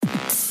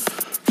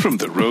From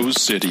the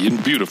Rose City in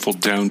beautiful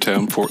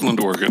downtown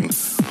Portland, Oregon,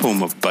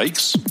 home of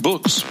bikes,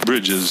 books,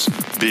 bridges,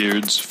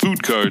 beards,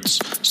 food carts,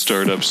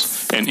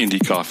 startups, and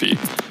indie coffee.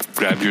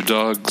 Grab your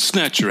dog,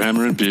 snatch your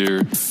hammer and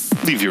beer,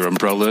 leave your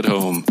umbrella at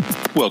home.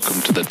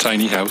 Welcome to the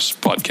Tiny House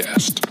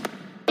Podcast.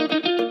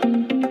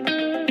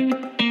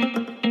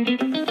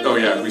 Oh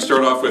yeah, we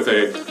start off with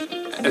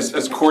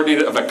as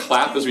coordinated of a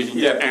clap as we can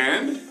get,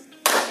 and...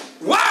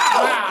 Wow,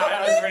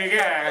 that was pretty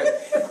good.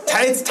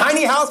 It's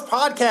Tiny House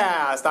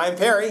Podcast. I'm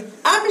Perry.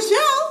 I'm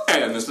Michelle.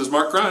 And this is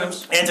Mark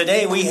Grimes. And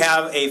today we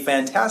have a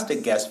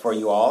fantastic guest for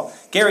you all,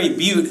 Gary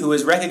Bute, who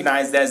is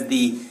recognized as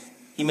he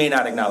may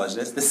not acknowledge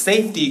this, the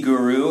safety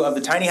guru of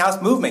the Tiny House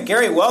movement.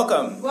 Gary,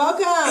 welcome.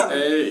 Welcome.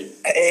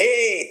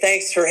 Hey,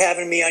 thanks for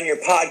having me on your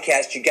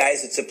podcast, you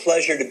guys. It's a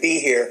pleasure to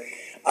be here.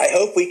 I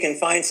hope we can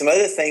find some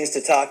other things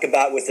to talk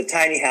about with the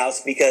Tiny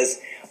House, because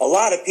a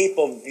lot of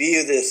people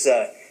view this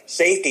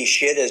safety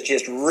shit as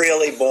just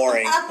really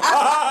boring.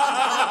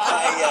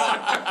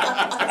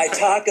 I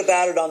talk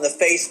about it on the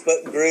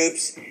Facebook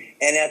groups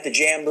and at the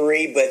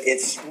Jamboree, but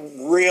it's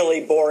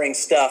really boring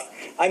stuff.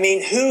 I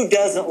mean, who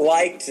doesn't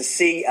like to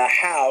see a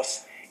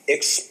house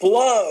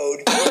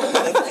explode,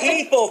 the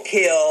people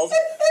killed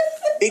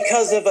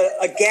because of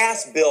a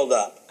gas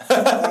buildup?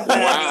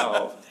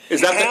 Wow. Is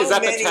that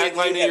the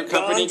tagline of your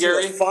company,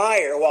 Gary?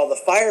 Fire while the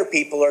fire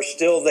people are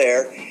still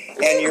there,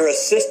 and you're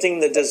assisting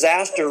the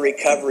disaster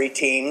recovery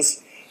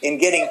teams in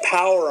getting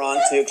power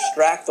on to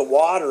extract the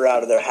water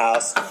out of their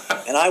house.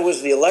 And I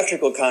was the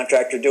electrical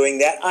contractor doing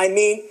that. I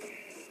mean,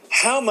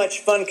 how much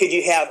fun could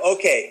you have?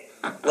 Okay,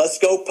 let's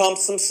go pump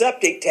some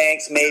septic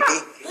tanks maybe,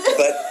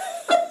 but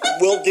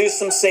we'll do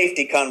some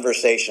safety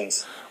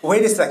conversations.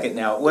 Wait a second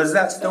now. Was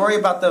that story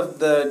about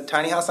the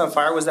tiny house on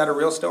fire, was that a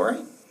real story?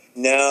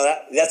 No,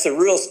 that's a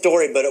real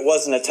story, but it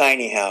wasn't a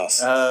tiny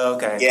house. Oh,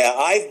 okay. Yeah,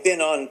 I've been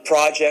on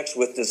projects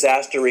with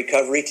disaster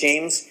recovery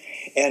teams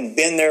and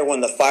been there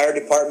when the fire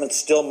department's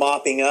still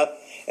mopping up.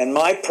 And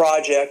my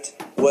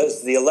project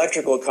was, the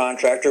electrical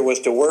contractor, was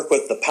to work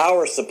with the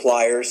power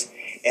suppliers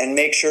and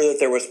make sure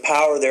that there was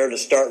power there to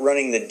start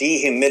running the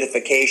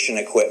dehumidification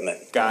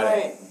equipment. Got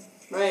it.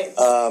 Right.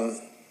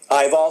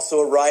 I've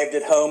also arrived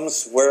at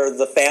homes where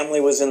the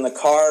family was in the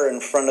car in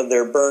front of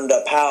their burned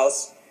up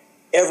house,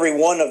 every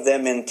one of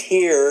them in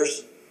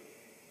tears,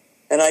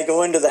 and I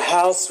go into the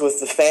house with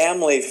the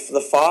family,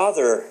 the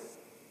father,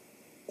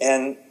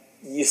 and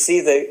you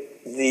see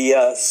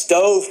the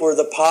stove where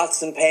the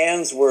pots and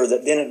pans were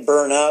that didn't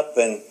burn up,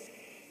 and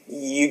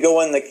you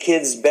go in the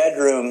kids'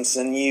 bedrooms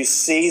and you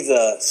see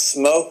the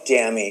smoke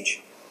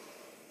damage.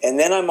 And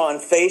then I'm on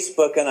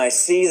Facebook and I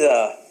see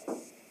the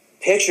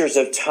pictures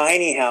of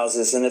tiny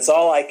houses, and it's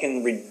all I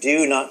can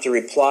do not to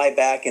reply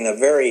back in a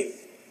very...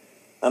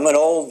 I'm an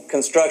old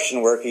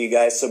construction worker, you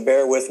guys, so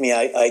bear with me.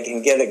 I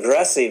can get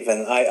aggressive,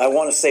 and I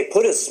want to say,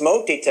 put a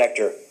smoke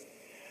detector.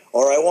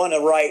 Or I want to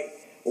write,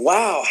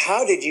 wow,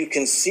 how did you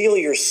conceal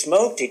your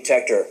smoke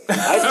detector?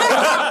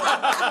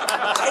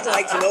 I'd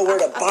like to know where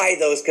to buy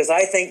those, because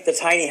I think the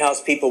tiny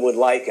house people would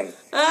like them.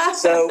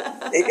 So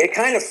it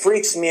kind of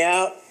freaks me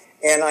out,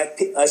 and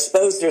I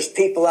suppose there's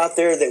people out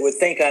there that would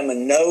think I'm a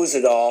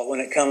knows-it-all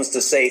when it comes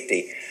to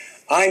safety.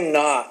 I'm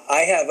not.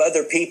 I have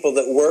other people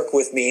that work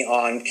with me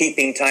on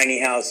keeping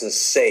tiny houses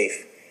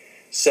safe.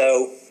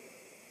 So,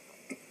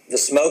 the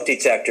smoke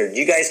detector. Do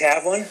you guys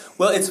have one?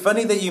 Well, it's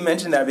funny that you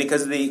mentioned that,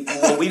 because we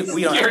don't.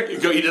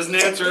 He doesn't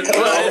answer.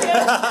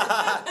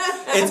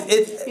 He's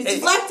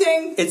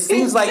deflecting. It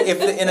seems like if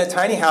in a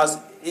tiny house,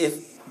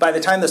 if by the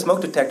time the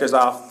smoke detector's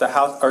off, the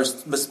house, or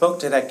the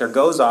smoke detector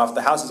goes off,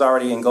 the house is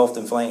already engulfed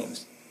in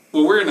flames.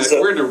 Well, we're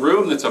in a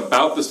room that's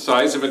about the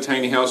size of a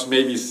tiny house,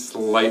 maybe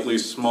slightly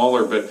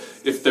smaller, but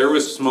if there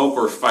was smoke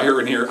or fire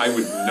in here, I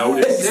would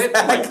notice it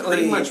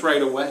pretty much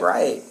right away.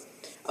 Right.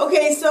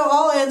 Okay, so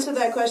I'll answer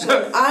that question.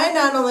 I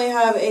not only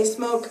have a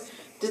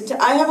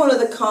I have one of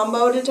the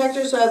combo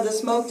detectors, so I have the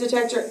smoke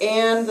detector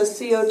and the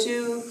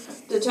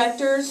CO2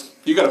 detectors.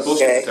 You got a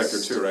bullshit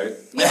detector too, right?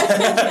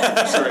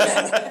 Sorry.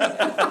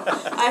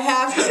 I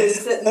have to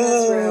sit in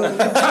this room.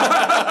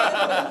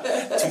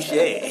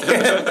 Touché,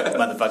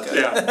 motherfucker.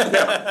 Yeah.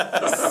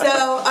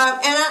 So,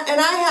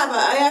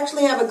 I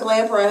actually have a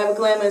glamper. I have a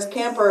glamorous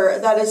camper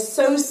that is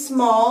so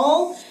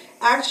small,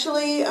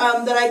 actually,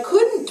 that I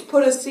couldn't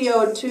put a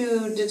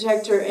CO2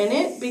 detector in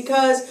it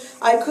because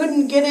I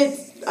couldn't get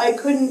it. I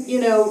couldn't,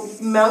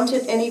 mount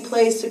it any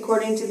place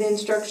according to the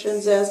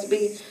instructions. It has to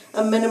be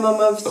a minimum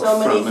of so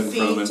many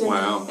feet.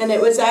 Wow. And it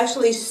was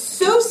actually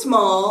so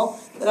small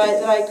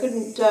that I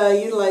couldn't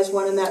utilize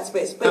one in that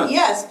space. But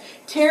yes,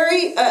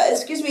 Gary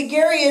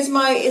is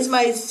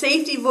my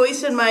safety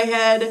voice in my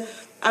head.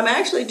 I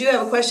actually do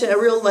have a question, a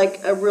real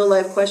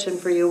life question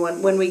for you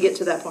when we get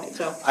to that point.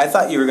 So I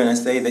thought you were going to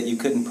say that you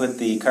couldn't put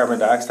the carbon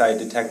dioxide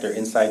detector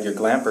inside your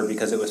glamper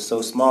because it was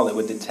so small it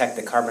would detect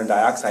the carbon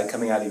dioxide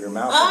coming out of your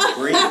mouth and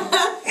breathe.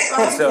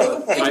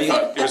 So I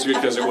thought it was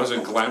because it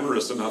wasn't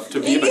glamorous enough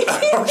to be in the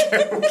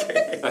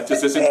okay. That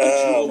just isn't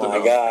bejeweled enough. Oh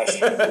my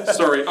gosh!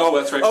 Sorry. Oh,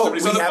 that's right.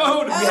 Somebody's on the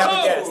phone. We have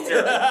a guest.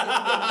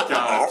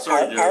 God,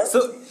 sorry, Gary.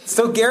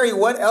 So, Gary,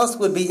 what else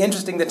would be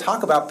interesting to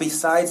talk about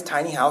besides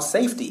tiny house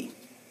safety?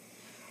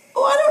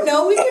 Oh, I don't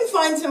know. We can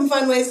find some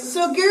fun ways.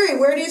 So, Gary,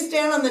 where do you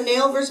stand on the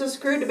nail versus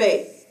screw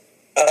debate?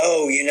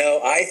 Oh,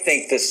 I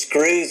think the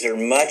screws are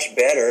much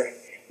better.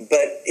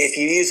 But if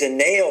you use a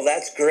nail,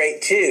 that's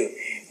great too.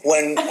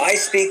 When I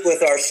speak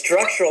with our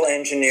structural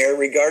engineer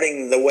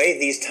regarding the way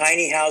these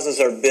tiny houses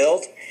are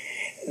built,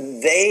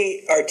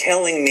 they are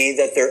telling me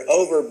that they're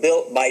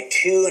overbuilt by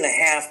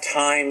 2.5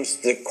 times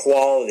the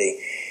quality.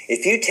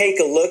 If you take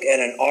a look at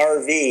an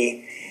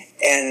RV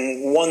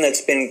and one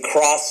that's been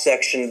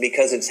cross-sectioned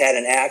because it's had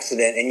an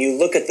accident, and you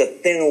look at the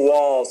thin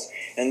walls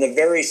and the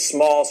very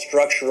small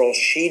structural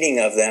sheeting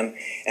of them,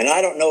 and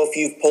I don't know if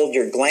you've pulled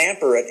your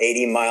glamper at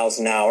 80 miles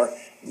an hour,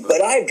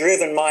 but I've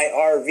driven my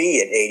RV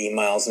at 80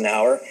 miles an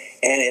hour,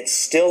 and it's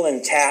still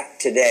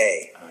intact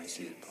today. I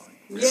see the point.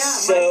 Yeah,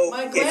 So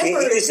my if you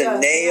use a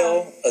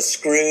nail, a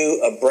screw,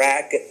 a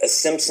bracket, a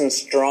Simpson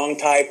strong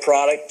tie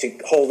product to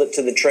hold it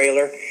to the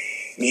trailer,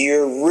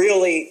 you're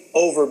really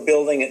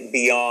overbuilding it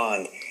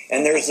beyond.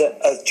 And there's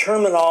a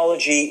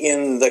terminology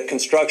in the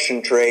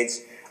construction trades.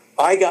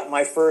 I got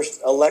my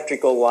first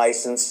electrical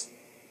license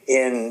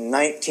in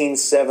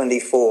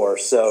 1974,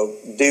 so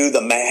do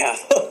the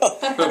math.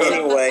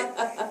 Anyway,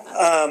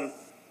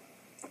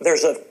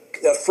 there's a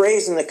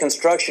phrase in the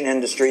construction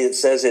industry that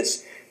says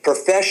it's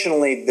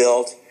professionally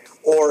built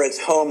or it's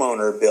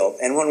homeowner built.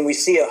 And when we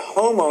see a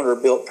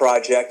homeowner built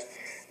project,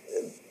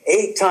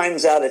 8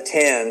 times out of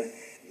 10,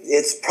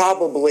 it's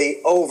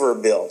probably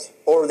overbuilt,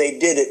 or they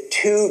did it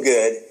too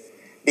good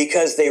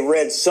because they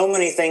read so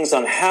many things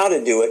on how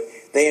to do it,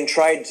 they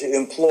tried to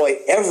employ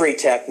every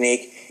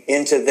technique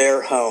into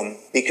their home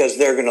because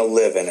they're going to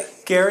live in it.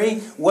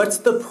 Gary, what's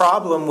the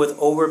problem with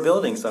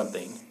overbuilding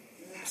something?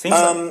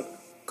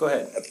 Go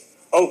ahead.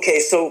 Okay,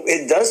 so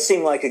it does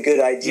seem like a good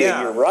idea,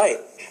 Yeah. You're right.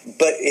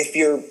 But if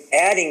you're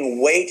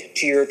adding weight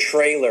to your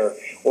trailer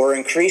or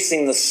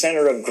increasing the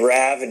center of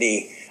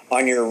gravity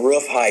on your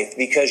roof height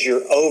because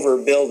you're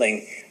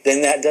overbuilding,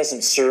 then that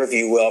doesn't serve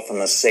you well from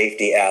a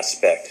safety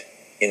aspect,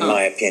 in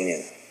my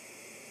opinion.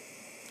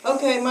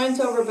 Okay,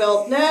 mine's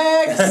overbuilt.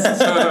 Next.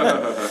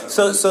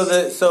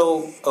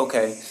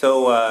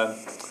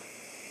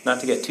 Not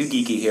to get too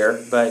geeky here,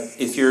 but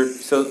if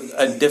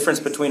a difference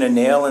between a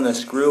nail and a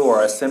screw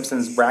or a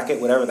Simpson's bracket,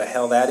 whatever the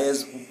hell that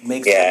is,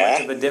 makes that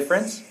much of a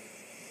difference?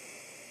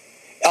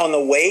 On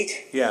the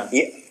weight? Yeah.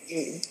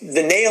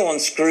 The nail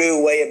and screw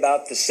weigh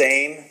about the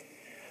same.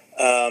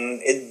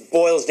 It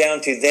boils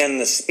down to then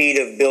the speed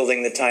of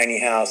building the tiny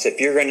house. If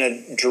you're going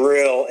to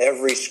drill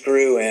every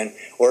screw in,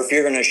 or if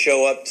you're going to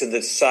show up to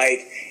the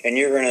site and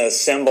you're going to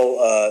assemble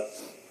a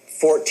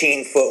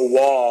 14-foot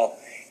wall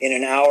in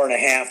an hour and a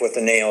half with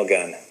a nail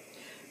gun.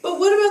 But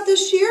what about the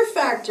shear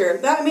factor?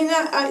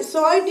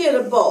 So I did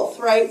a both,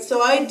 right?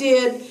 So I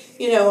did,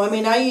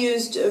 I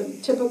used a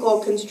typical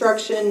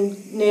construction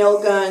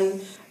nail gun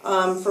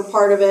for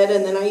part of it,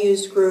 and then I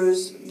used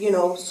screws,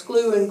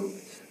 glue and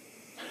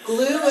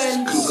Glue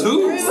and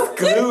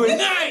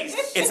nice.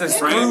 It's a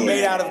screw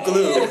made out of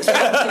glue.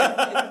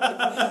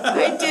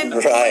 I did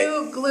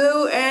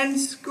glue and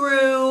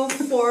screw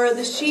for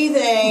the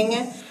sheathing.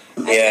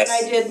 And then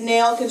I did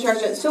nail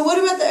construction. So what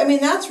about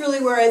that's really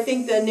where I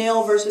think the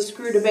nail versus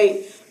screw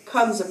debate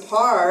comes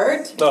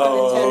apart.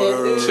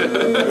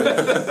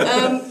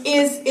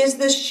 Is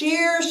the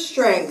shear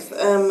strength.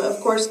 Of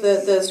course,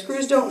 the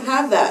screws don't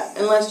have that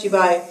unless you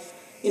buy,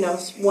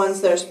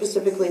 ones that are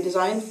specifically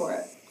designed for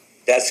it.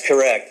 That's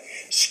correct.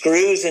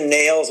 Screws and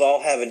nails all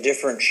have a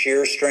different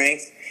shear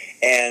strength,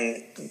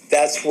 and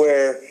that's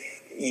where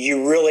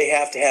you really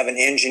have to have an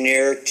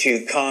engineer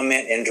to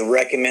comment and to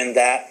recommend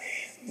that.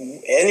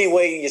 Any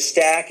way you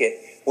stack it,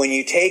 when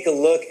you take a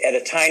look at a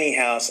tiny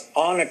house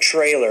on a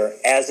trailer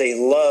as a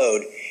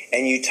load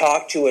and you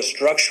talk to a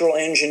structural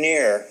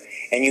engineer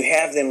and you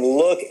have them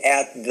look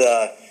at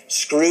the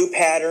screw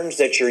patterns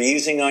that you're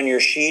using on your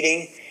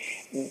sheeting,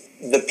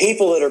 the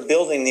people that are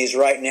building these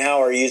right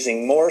now are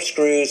using more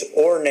screws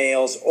or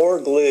nails or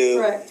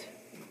glue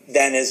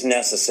than is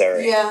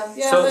necessary. Yeah,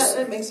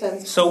 that makes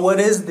sense. So what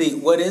is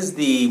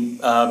the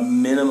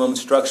minimum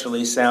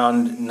structurally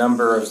sound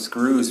number of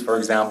screws, for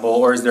example,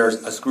 or is there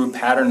a screw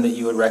pattern that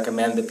you would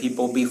recommend that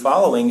people be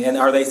following, and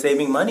are they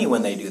saving money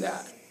when they do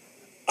that?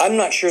 I'm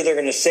not sure they're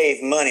going to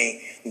save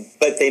money,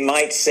 but they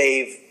might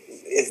save.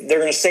 They're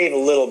going to save a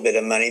little bit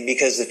of money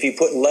because if you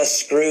put less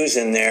screws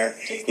in there,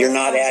 you're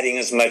not adding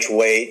as much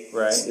weight.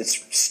 Right.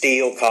 It's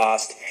steel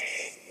cost.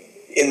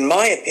 In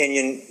my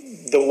opinion,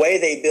 the way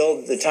they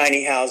build the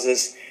tiny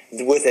houses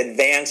with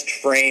advanced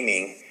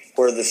framing,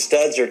 where the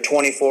studs are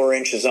 24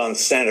 inches on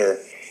center,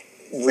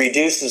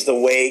 reduces the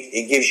weight.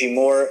 It gives you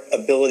more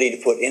ability to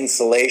put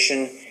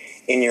insulation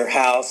in your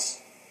house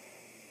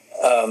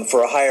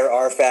for higher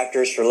R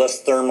factors, for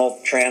less thermal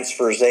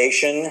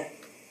transversation.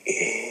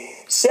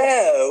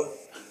 So,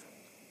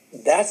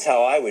 That's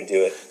how I would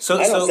do it.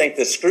 I don't think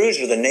the screws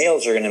or the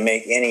nails are going to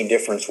make any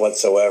difference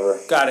whatsoever.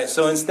 Got it.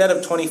 So instead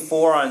of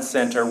 24 on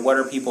center, what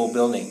are people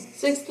building?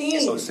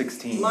 16. So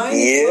 16. Mine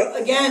is,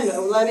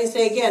 again, let me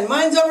say again,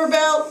 mine's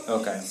overbuilt.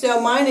 Okay.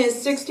 So mine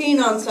is 16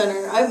 on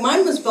center.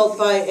 Mine was built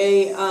by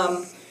a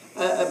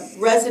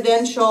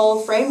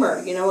residential framer,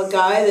 a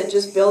guy that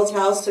just builds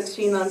house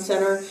 16 on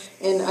center.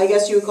 And I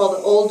guess you would call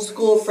it old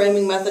school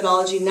framing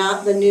methodology,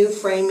 not the new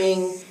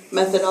framing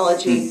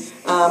methodology.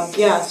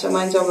 So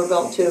mine's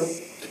overbuilt too.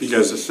 If you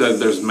guys had said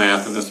there's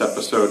math in this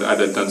episode, I'd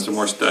have done some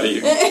more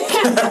studying.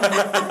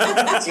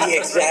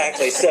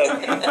 Exactly. So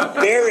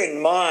bear in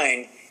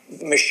mind,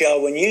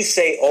 Michelle, when you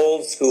say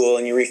old school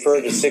and you refer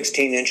to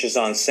 16 inches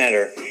on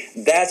center,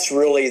 that's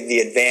really the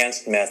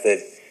advanced method.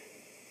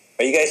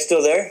 Are you guys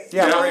still there?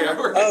 Yeah.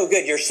 Oh,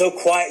 good. You're so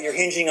quiet. You're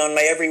hinging on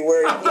my every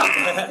word.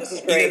 Wow, this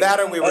is great. Either that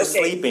or we were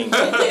sleeping.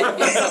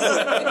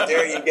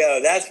 There you go.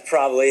 That's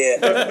probably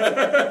it.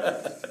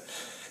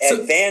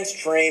 Advanced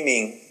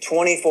framing,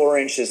 24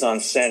 inches on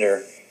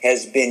center,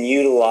 has been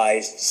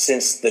utilized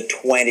since the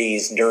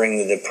 20s during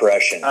the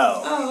Depression.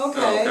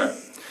 Okay.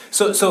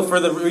 So for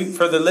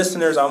the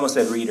listeners, I almost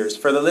said readers,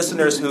 for the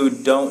listeners who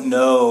don't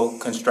know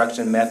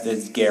construction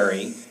methods,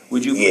 Gary,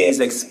 would you please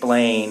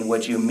explain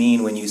what you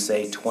mean when you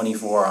say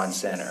 24 on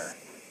center?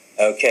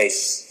 Okay,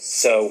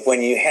 so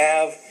when you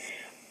have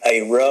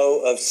a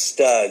row of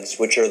studs,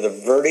 which are the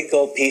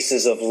vertical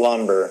pieces of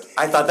lumber.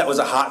 I thought that was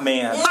a hot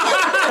man.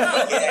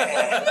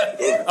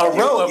 A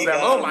row of them.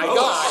 Oh my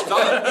God.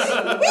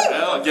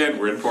 Well, again,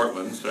 we're in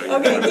Portland. So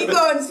okay, keep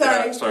going.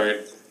 Sorry. Yeah,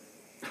 sorry.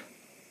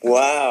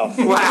 Wow.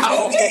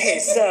 Okay,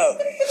 so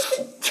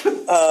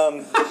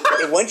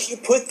once you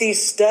put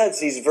these studs,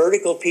 these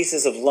vertical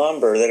pieces of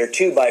lumber that are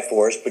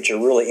 2x4s, which are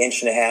really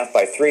 1.5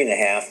 by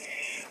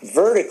 3.5,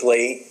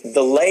 vertically,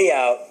 the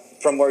layout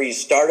from where you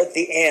start at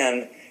the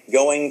end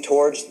going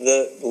towards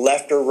the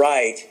left or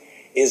right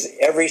is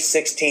every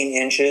 16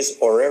 inches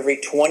or every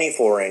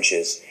 24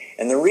 inches.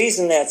 And the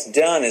reason that's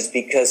done is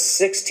because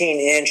 16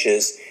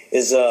 inches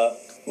is a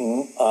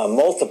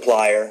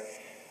multiplier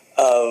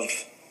of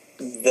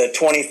the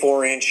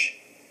 24-inch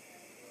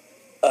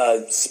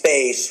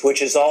space,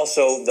 which is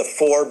also the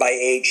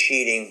 4x8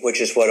 sheeting, which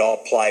is what all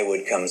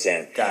plywood comes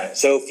in. Got it.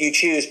 So if you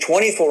choose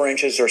 24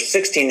 inches or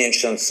 16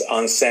 inches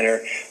on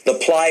center, the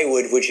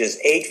plywood, which is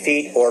 8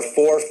 feet or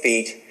 4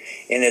 feet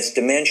in its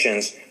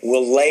dimensions,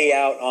 will lay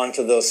out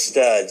onto those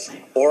studs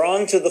or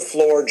onto the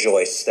floor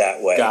joists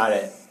that way. Got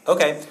it.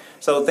 Okay.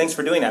 So thanks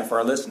for doing that for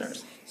our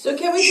listeners. So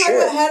can we talk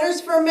about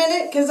headers for a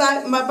minute? Because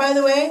by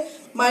the way,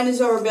 mine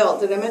is overbuilt.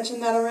 Did I mention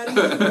that already?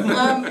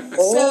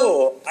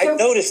 I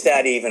noticed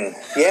that even.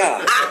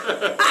 Yeah.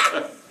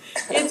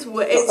 It's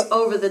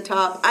over the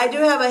top. I do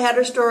have a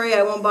header story.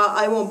 I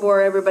won't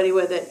bore everybody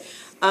with it.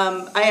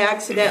 I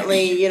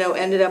accidentally,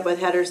 ended up with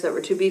headers that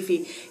were too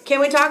beefy. Can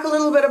we talk a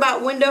little bit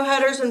about window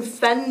headers and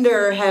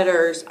fender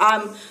headers?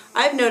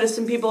 I've noticed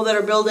some people that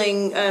are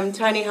building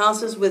tiny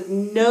houses with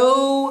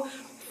no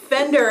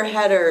fender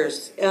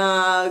headers.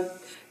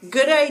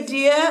 Good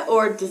idea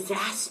or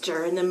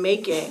disaster in the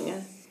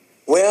making?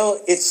 Well,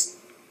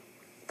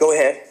 go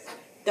ahead.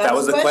 That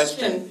was the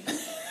question.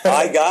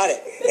 I got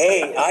it.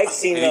 Hey, I've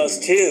seen those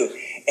too.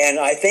 And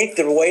I think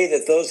the way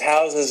that those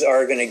houses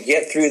are going to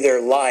get through their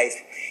life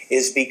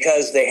is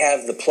because they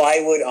have the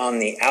plywood on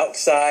the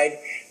outside,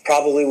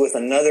 probably with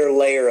another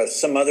layer of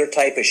some other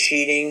type of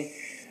sheeting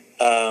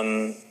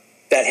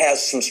that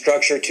has some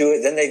structure to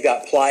it. Then they've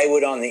got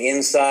plywood on the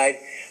inside.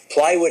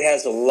 Plywood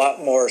has a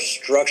lot more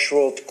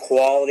structural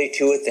quality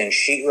to it than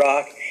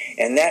sheetrock,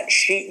 and that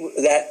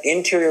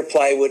interior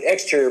plywood,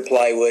 exterior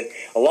plywood,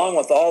 along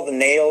with all the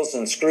nails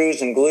and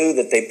screws and glue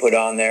that they put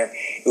on there,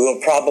 it will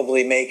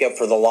probably make up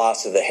for the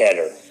loss of the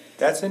header.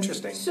 That's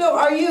interesting. So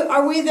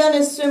are we then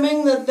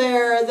assuming that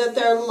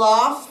their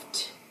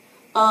loft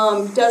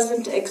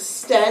doesn't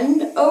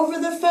extend over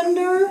the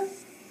fender?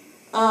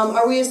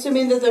 Are we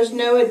assuming that there's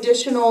no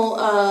additional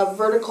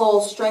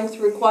vertical strength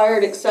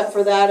required except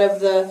for that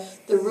of the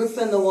roof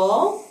and the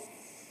wall?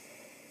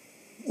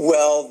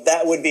 Well,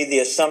 that would be the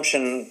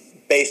assumption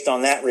based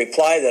on that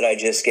reply that I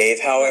just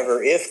gave.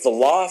 However, if the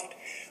loft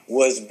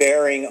was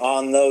bearing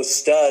on those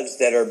studs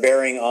that are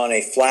bearing on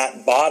a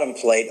flat bottom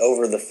plate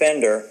over the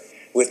fender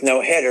with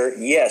no header,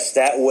 yes,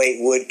 that weight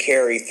would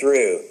carry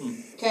through.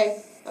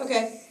 Okay.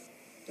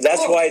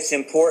 That's why it's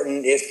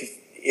important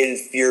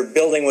if you're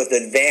building with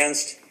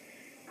advanced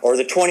or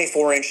the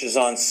 24 inches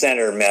on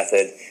center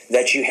method,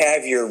 that you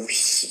have your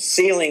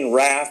ceiling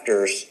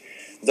rafters,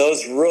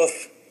 those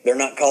they're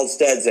not called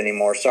studs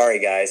anymore, sorry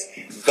guys,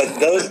 but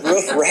those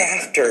roof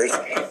rafters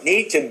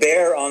need to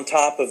bear on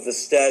top of the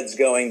studs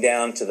going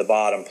down to the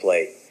bottom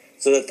plate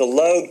so that the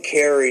load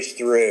carries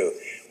through.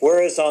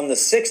 Whereas on the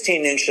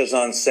 16 inches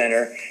on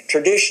center,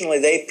 traditionally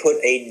they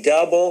put a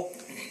double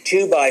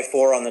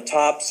 2x4 on the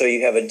top, so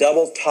you have a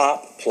double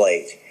top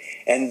plate.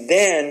 And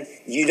then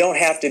you don't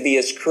have to be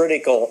as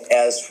critical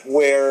as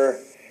where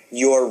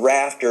your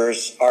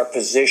rafters are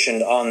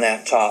positioned on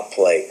that top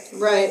plate.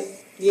 Right.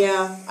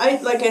 Yeah. I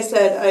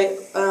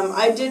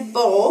did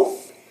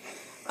both.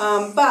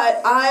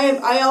 But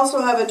I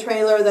also have a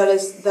trailer that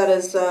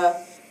is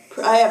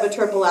I have a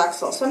triple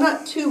axle, so I'm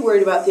not too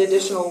worried about the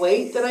additional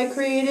weight that I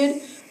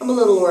created. I'm a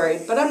little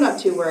worried, but I'm not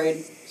too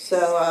worried.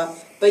 So,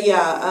 but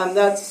yeah,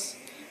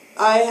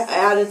 I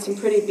added some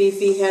pretty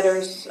beefy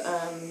headers.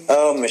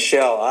 Oh,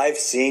 Michelle, I've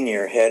seen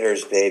your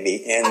headers,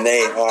 baby, and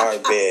they are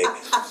big.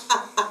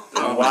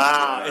 Oh,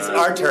 wow, it's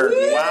our turn.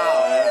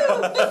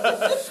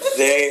 Wow.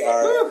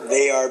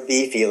 They are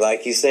beefy,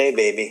 like you say,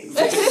 baby.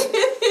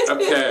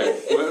 Okay.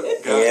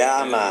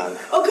 Yeah, man.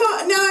 Oh, come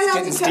on. Now I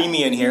have Getting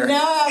steamy in here.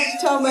 Now I have to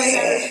tell my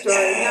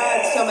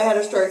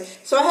header story.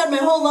 So I had my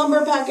whole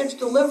lumber package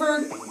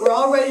delivered. We're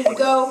all ready to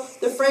go.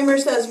 The framer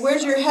says,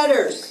 "Where's your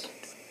headers?"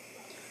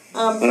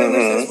 Framer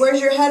says,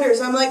 "Where's your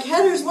headers?" I'm like,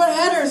 "Headers? What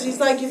headers?" He's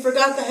like, "You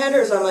forgot the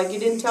headers." I'm like, "You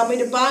didn't tell me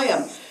to buy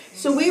them."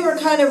 So we were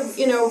kind of,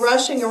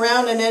 rushing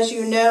around, and as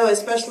you know,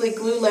 especially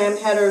glue lamb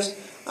headers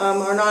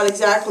are not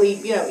exactly,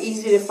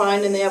 easy to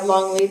find, and they have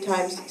long lead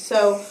times.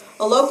 So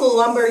a local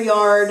lumber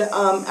yard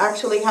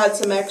actually had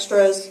some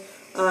extras.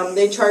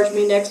 They charged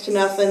me next to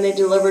nothing. They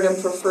delivered them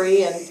for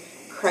free, and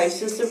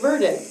crisis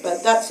averted.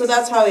 But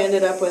that's how I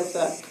ended up with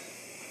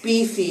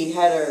beefy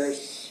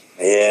headers.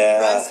 Yeah.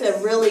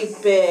 Impressive, really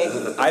big.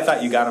 I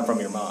thought you got them from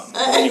your mom.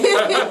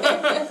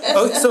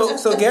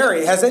 So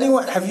Gary,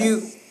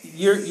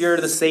 you're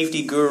the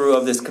safety guru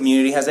of this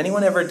community. Has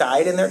anyone ever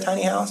died in their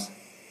tiny house?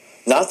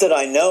 Not that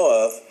I know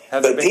of,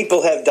 but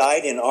people have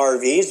died in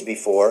RVs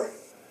before.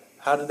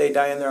 How did they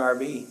die in their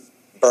RV?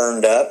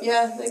 Burned up.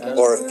 Yeah, they could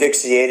or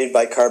asphyxiated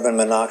by carbon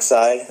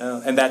monoxide.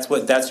 Oh, and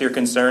that's your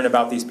concern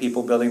about these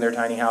people building their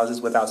tiny houses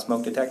without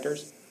smoke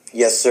detectors?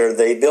 Yes, sir.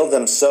 They build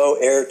them so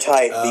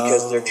airtight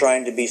because they're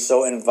trying to be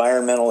so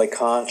environmentally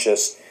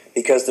conscious,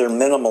 because they're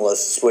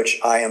minimalists, which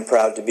I am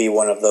proud to be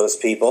one of those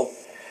people.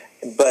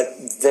 But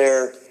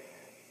they're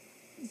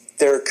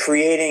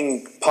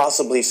creating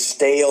possibly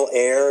stale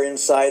air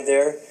inside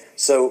there.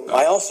 So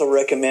I also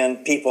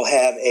recommend people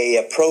have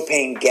a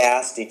propane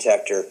gas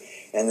detector,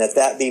 and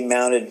that be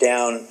mounted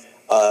down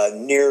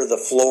near the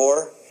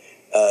floor,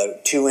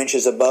 2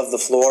 inches above the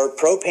floor.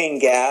 Propane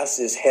gas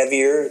is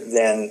heavier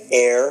than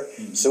air,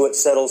 so it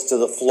settles to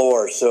the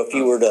floor. So if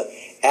you were to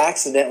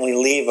accidentally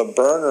leave a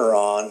burner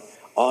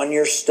on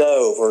your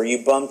stove, or you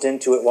bumped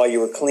into it while you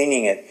were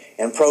cleaning it,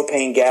 and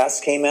propane gas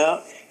came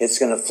out, it's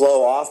going to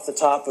flow off the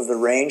top of the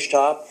range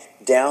top,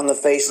 down the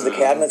face of the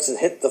cabinets, and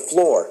hit the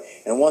floor.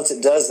 And once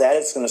it does that,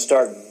 it's going to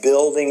start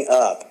building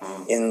up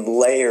in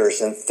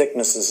layers and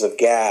thicknesses of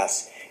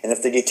gas. And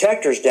if the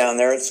detector's down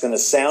there, it's going to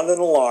sound an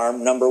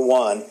alarm, number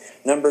one.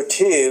 Number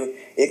two,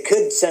 it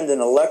could send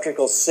an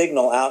electrical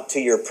signal out to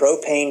your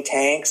propane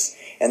tanks,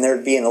 and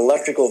there'd be an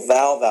electrical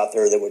valve out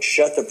there that would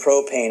shut the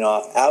propane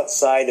off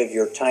outside of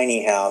your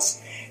tiny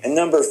house. And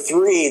number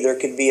three, there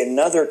could be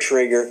another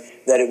trigger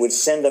that it would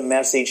send a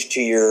message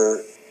to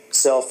your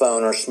cell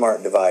phone or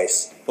smart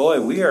device. Boy,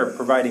 we are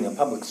providing a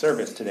public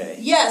service today.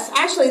 Yes,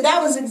 actually,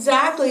 that was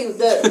exactly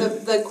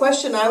the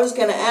question I was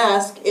going to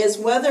ask, is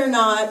whether or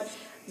not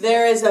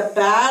there is a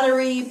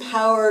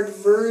battery-powered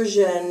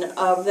version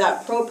of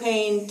that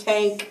propane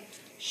tank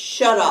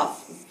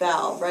shut-off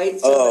valve, right?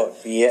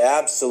 Yeah,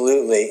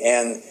 absolutely.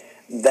 And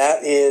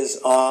that is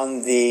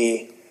on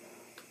the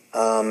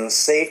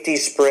safety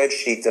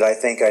spreadsheet that I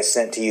think I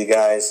sent to you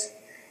guys.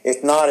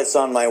 If not, it's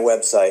on my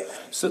website.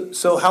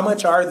 So how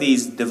much are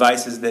these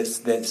devices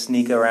that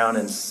sneak around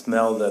and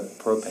smell the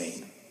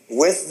propane?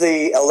 With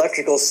the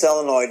electrical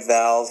solenoid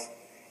valve,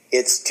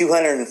 it's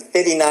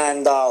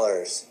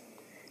 $259.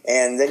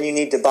 And then you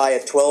need to buy a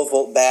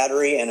 12-volt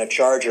battery and a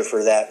charger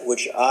for that,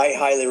 which I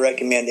highly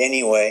recommend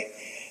anyway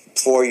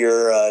for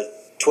your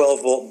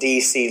 12-volt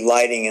DC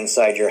lighting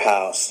inside your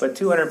house. But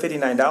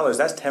 $259,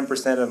 that's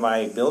 10% of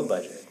my build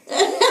budget.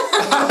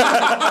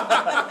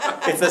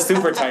 It's a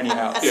super tiny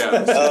house.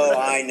 Yeah. Oh,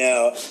 I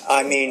know.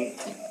 I mean,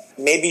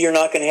 maybe you're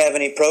not going to have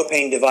any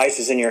propane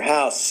devices in your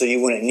house, so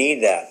you wouldn't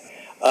need that.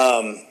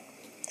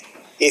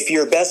 If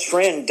your best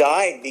friend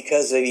died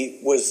because he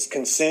was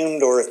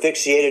consumed or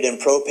asphyxiated in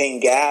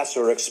propane gas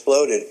or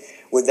exploded,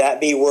 would that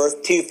be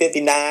worth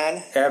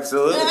 $259?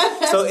 Absolutely.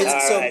 So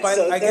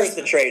there's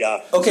the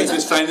trade-off. Okay, So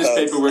just sign this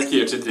paperwork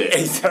here today.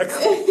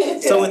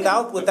 Exactly. So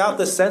without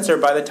the sensor,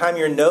 by the time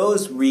your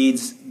nose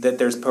reads that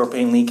there's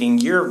propane leaking,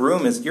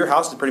 your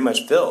house is pretty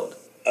much filled.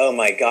 Oh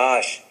my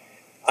gosh.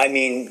 I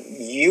mean,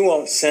 you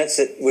won't sense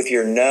it with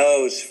your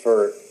nose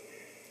for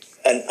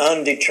an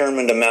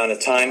undetermined amount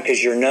of time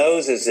because your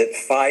nose is at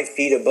 5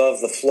 feet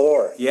above the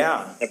floor.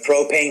 Yeah. The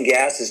propane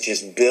gas is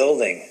just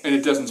building. And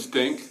it doesn't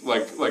stink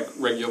like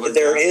regular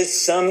There gas? is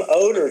some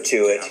odor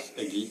to it.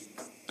 Iggy.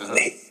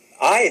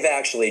 I've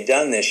actually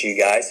done this, you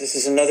guys. This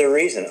is another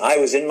reason. I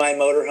was in my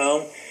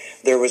motorhome.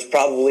 There was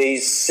probably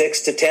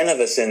 6 to 10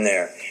 of us in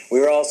there. We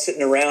were all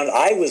sitting around.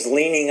 I was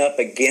leaning up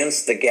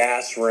against the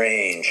gas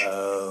range.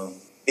 Oh.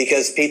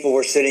 Because people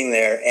were sitting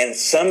there, and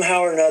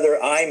somehow or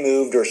another I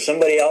moved or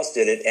somebody else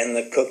did it, and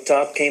the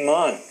cooktop came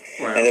on.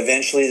 Wow. And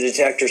eventually the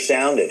detector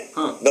sounded.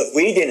 Huh. But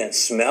we didn't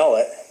smell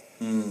it.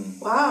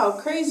 Wow,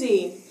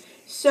 crazy.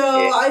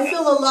 So I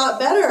feel a lot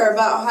better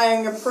about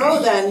hiring a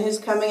pro then who's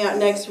coming out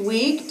next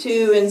week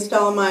to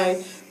install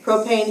my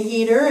propane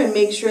heater and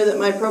make sure that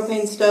my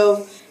propane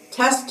stove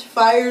test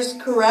fires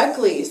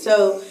correctly.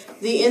 So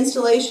the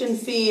installation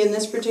fee in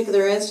this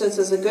particular instance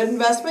is a good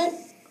investment?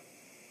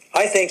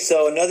 I think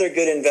so. Another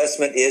good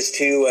investment is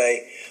to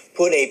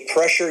put a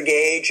pressure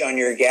gauge on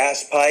your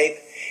gas pipe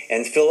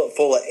and fill it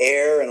full of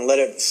air and let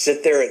it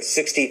sit there at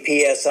 60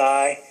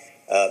 psi.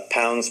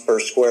 Pounds per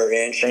square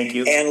inch. Thank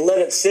you. And let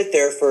it sit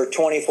there for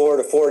 24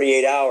 to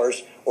 48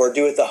 hours, or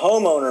do it the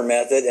homeowner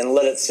method and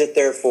let it sit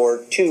there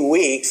for 2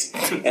 weeks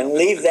and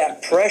leave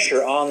that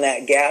pressure on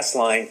that gas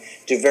line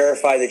to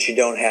verify that you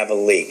don't have a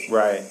leak.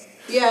 Right.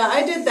 Yeah,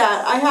 I did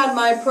that. I had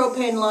my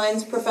propane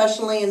lines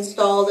professionally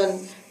installed,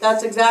 and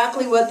that's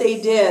exactly what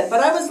they did. But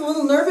I was a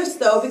little nervous,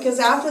 though, because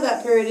after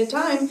that period of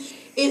time,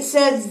 it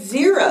said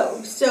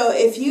 0. So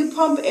if you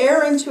pump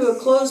air into a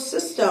closed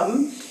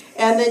system,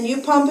 and then you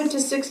pump it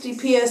to 60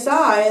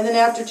 psi, and then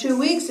after 2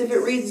 weeks, if it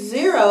reads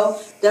 0,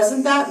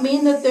 doesn't that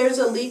mean that there's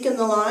a leak in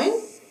the line?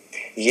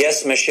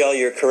 Yes, Michelle,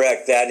 you're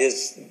correct.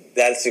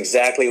 That's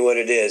exactly what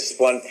it is.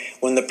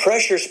 When the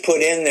pressure's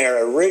put in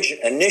there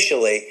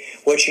initially,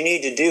 what you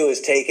need to do is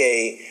take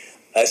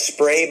a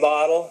spray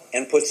bottle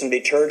and put some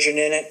detergent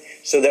in it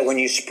so that when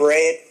you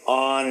spray it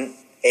on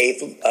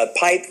a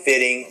pipe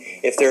fitting,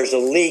 if there's a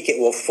leak, it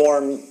will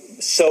form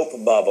soap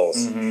bubbles.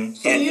 Mm-hmm.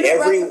 So and you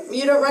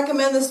don't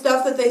recommend the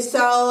stuff that they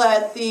sell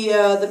at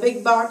the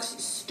big box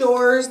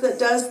stores that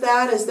does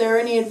that? Is there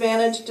any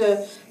advantage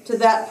to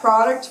that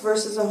product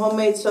versus a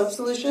homemade soap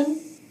solution?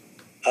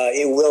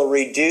 It will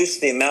reduce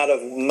the amount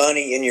of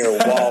money in your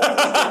wallet.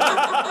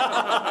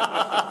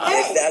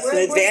 If that's an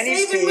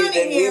advantage to you,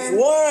 then we've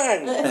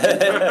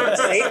won.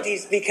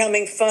 Safety's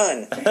becoming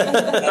fun.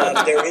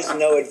 There is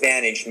no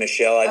advantage,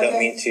 Michelle. I don't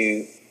mean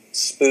to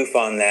spoof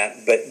on that,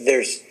 but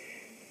there's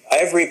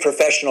every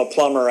professional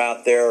plumber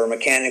out there or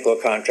mechanical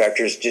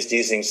contractor is just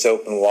using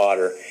soap and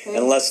water,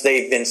 unless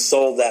they've been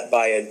sold that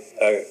by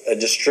a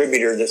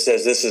distributor that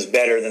says this is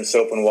better than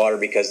soap and water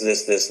because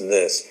this, and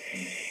this.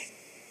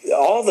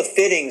 All the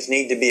fittings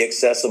need to be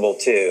accessible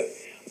too.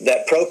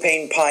 That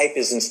propane pipe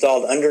is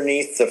installed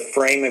underneath the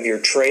frame of your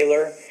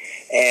trailer,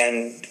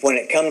 and when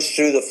it comes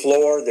through the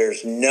floor,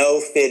 there's no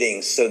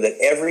fittings, so that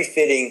every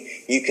fitting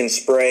you can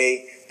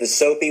spray the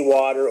soapy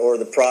water or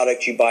the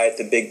product you buy at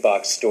the big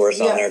box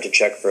stores on there to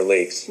check for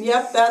leaks.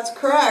 Yep, that's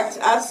correct.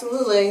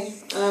 Absolutely.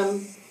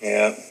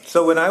 Yeah.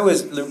 So when I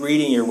was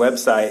reading your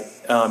website,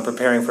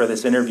 preparing for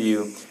this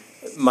interview,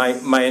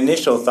 my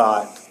initial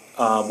thought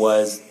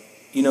was,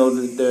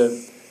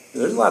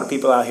 there's a lot of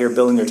people out here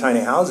building their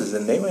tiny houses,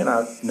 and they may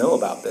not know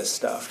about this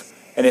stuff.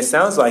 And it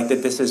sounds like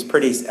that this is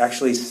pretty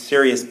actually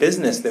serious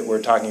business that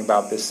we're talking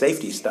about, this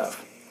safety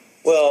stuff.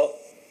 Well,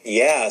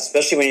 yeah,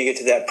 especially when you get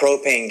to that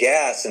propane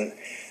gas. And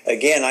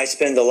again, I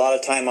spend a lot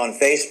of time on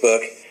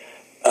Facebook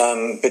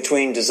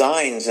between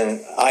designs,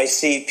 and I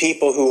see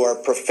people who are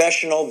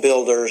professional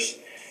builders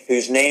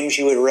whose names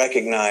you would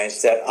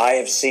recognize that I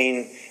have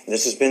seen.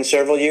 This has been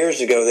several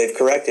years ago, they've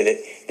corrected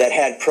it, that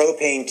had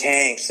propane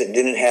tanks that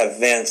didn't have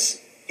vents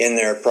in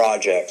their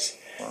projects.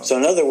 Wow. So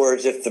in other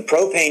words, if the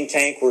propane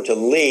tank were to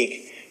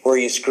leak where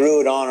you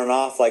screw it on and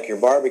off like your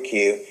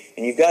barbecue,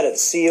 and you've got it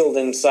sealed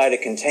inside a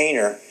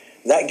container,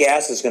 that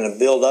gas is going to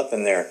build up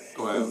in there.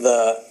 Wow.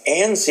 The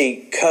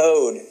ANSI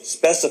code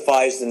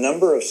specifies the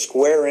number of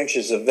square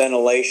inches of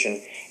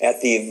ventilation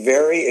at the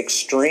very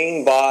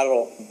extreme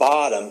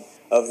bottom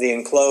of the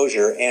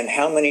enclosure and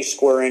how many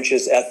square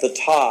inches at the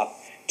top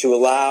to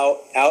allow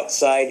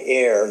outside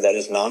air that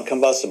is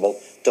non-combustible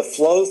to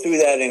flow through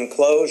that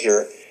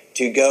enclosure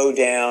to go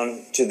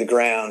down to the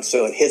ground,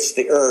 so it hits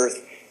the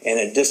earth and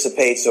it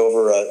dissipates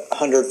over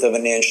 1/100th of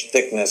an inch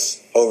thickness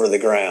over the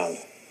ground.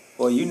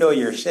 Well, you know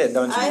your shit,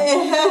 don't you?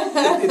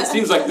 It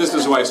seems like this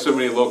is why so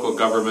many local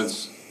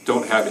governments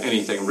don't have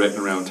anything written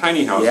around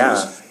tiny houses.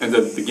 Yeah. And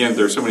that, again,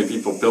 there's so many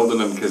people building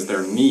them because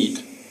they're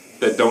neat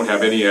that don't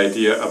have any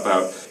idea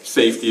about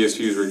safety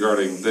issues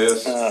regarding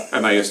this.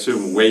 And I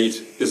assume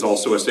weight is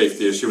also a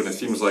safety issue. And it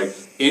seems like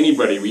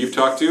anybody we've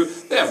talked to,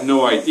 they have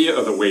no idea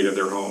of the weight of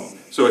their home.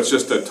 So it's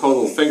just a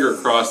total finger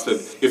crossed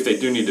that if they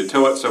do need to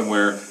tow it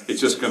somewhere,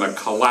 it's just going to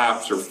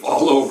collapse or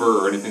fall over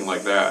or anything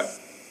like that.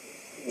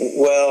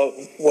 Well,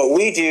 what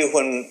we do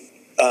when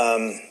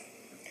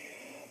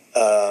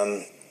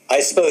I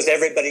suppose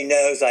everybody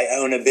knows I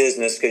own a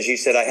business because you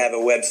said I have a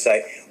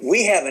website.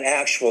 We have an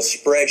actual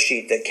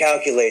spreadsheet that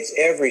calculates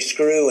every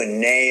screw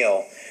and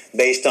nail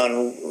based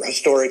on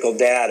historical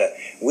data.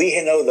 We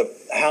know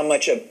how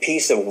much a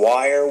piece of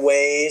wire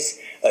weighs,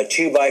 a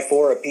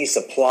 2x4, a piece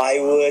of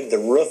plywood, the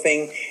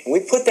roofing. And we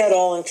put that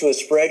all into a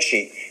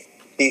spreadsheet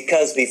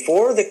because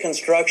before the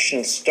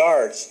construction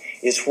starts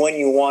is when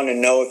you want to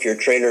know if your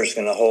trailer is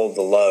going to hold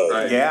the load.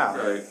 Right, yeah.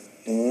 Right.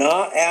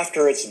 Not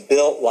after it's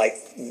built like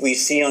we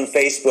see on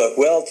Facebook.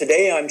 Well,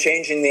 today I'm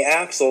changing the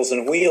axles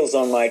and wheels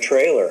on my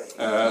trailer.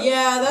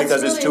 That's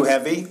because really it's too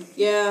heavy?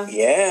 Yeah.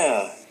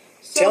 Yeah.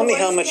 So Tell me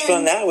how much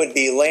fun that would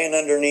be laying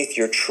underneath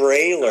your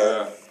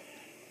trailer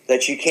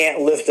that you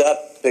can't lift up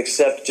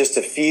except just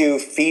a few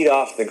feet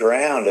off the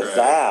ground, if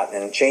that,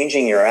 and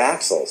changing your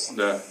axles.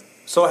 Yeah.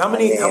 So how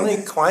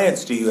many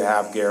clients do you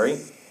have, Gary?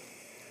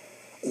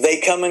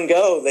 They come and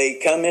go. They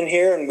come in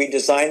here and we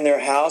design their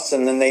house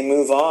and then they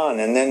move on.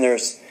 And then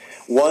there's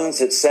ones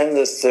that send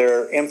us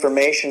their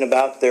information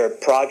about their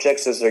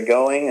projects as they're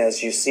going,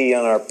 as you see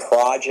on our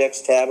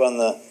projects tab on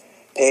the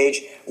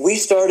page. I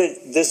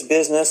started this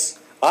business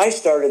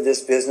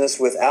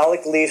with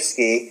Alec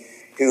Leafsky,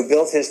 who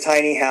built his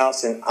tiny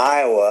house in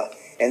Iowa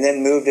and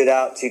then moved it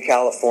out to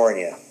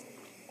California.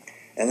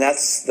 And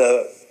that's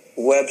the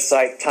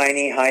website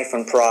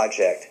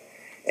Tiny-Project.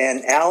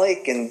 And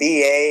Alec and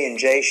B.A. and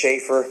Jay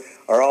Schaefer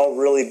are all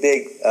really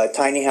big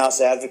tiny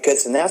house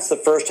advocates, and that's the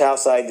first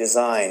house I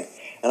designed.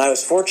 And I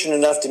was fortunate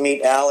enough to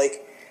meet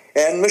Alec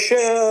and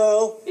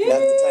Michelle at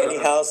the Tiny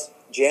House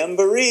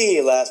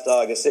Jamboree last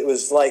August. It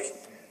was like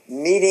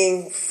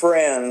meeting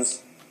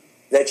friends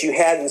that you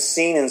hadn't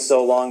seen in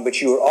so long,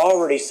 but you were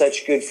already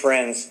such good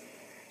friends.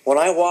 When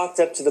I walked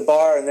up to the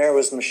bar and there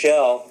was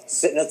Michelle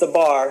sitting at the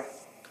bar.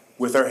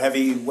 With her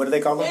heavy, what do they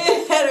call them?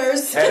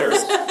 Headers.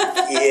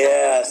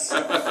 Yes.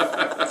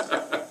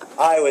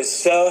 I was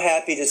so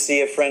happy to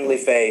see a friendly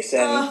face.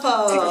 And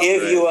to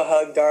give you a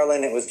hug,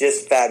 darling, it was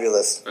just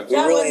fabulous. We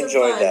really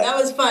enjoyed that. That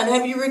was fun.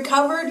 Have you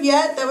recovered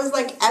yet? That was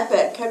like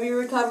epic. Have you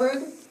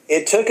recovered?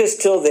 It took us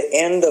till the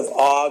end of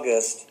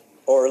August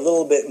or a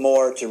little bit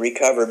more to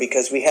recover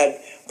because we had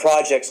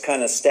projects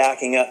kind of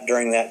stacking up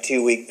during that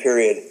 2-week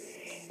period.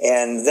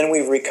 And then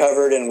we've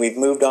recovered and we've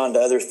moved on to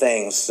other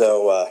things.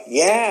 So,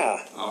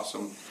 yeah.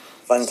 Awesome.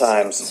 Fun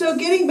times. So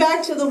getting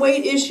back to the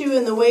weight issue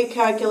and the weight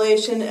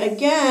calculation,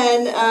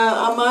 again,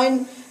 on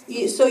mine,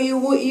 so you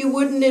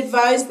wouldn't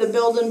advise the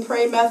build and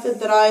pray method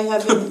that I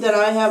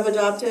have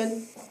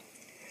adopted?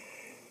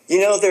 You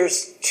know,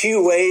 there's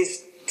 2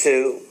 ways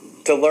to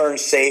learn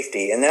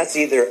safety, and that's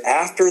either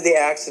after the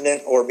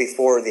accident or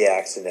before the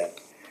accident.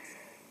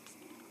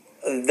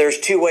 There's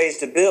 2 ways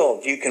to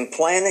build. You can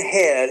plan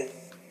ahead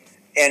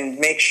and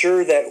make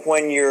sure that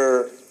when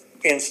you're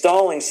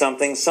installing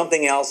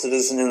something else that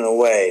isn't in the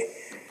way,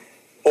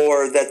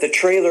 or that the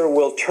trailer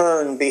will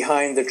turn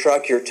behind the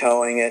truck you're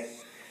towing it.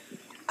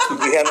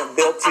 You haven't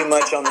built too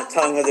much on the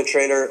tongue of the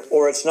trailer,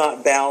 or it's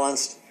not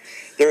balanced.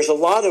 There's a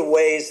lot of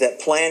ways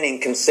that planning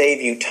can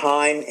save you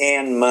time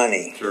and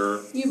money.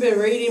 Sure. You've been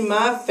reading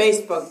my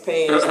Facebook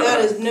page.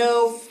 That is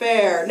no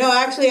fair. No,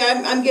 actually,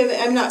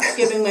 I'm not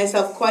giving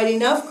myself quite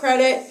enough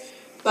credit,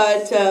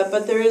 but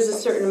there is a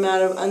certain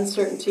amount of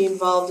uncertainty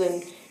involved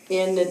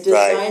in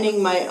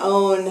designing my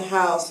own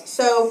house.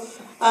 So,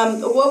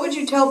 what would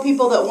you tell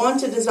people that want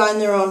to design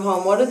their own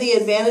home? What are the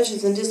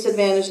advantages and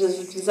disadvantages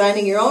of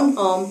designing your own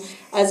home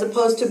as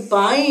opposed to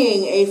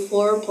buying a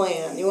floor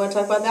plan? You want to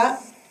talk about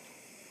that?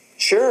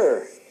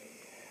 Sure.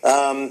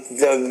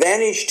 The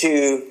advantage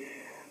to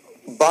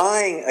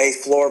buying a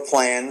floor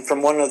plan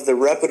from one of the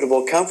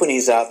reputable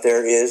companies out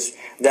there is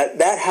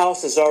that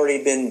house has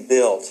already been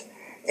built.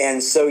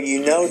 And so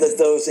you know that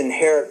those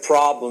inherent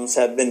problems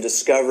have been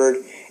discovered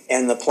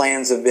and the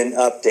plans have been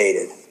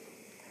updated.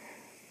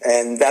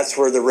 And that's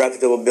where the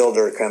reputable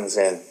builder comes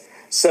in.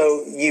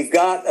 So you've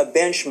got a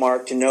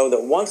benchmark to know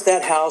that once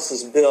that house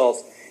is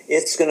built,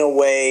 it's going to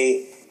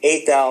weigh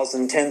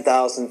 8,000,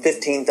 10,000,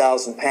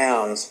 15,000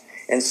 pounds.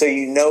 And so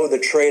you know the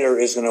trailer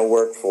is going to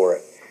work for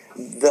it.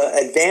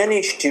 The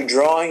advantage to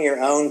drawing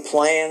your own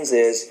plans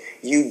is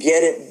you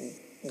get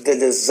the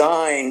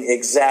design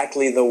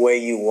exactly the way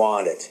you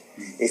want it.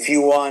 If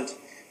you want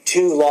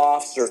 2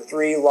 lofts or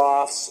 3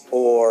 lofts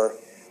or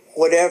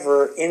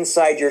whatever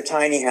inside your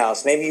tiny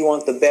house, maybe you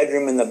want the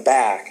bedroom in the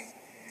back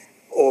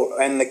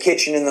and the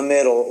kitchen in the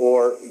middle,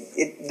 or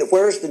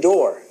where's the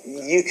door?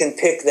 You can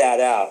pick that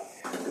out.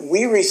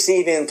 We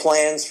receive in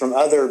plans from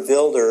other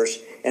builders,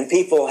 and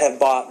people have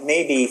bought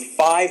maybe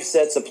 5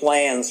 sets of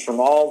plans from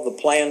all the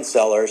plan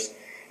sellers,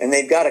 and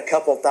they've got a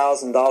couple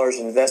 $1,000s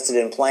invested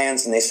in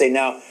plans, and they say,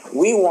 now,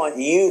 we want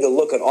you to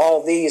look at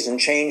all these and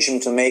change them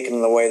to make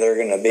them the way they're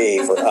going to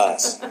be for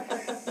us.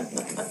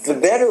 The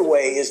better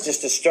way is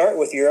just to start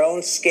with your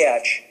own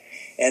sketch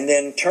and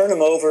then turn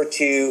them over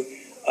to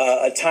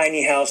a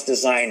tiny house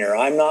designer.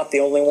 I'm not the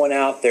only one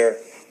out there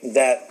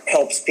that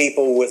helps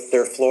people with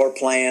their floor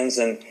plans,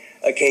 and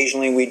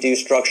occasionally we do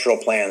structural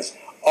plans.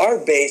 Our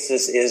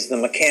basis is the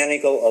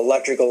mechanical,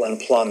 electrical, and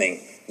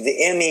plumbing. The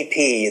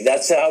MEP,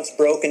 that's how it's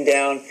broken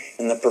down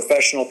in the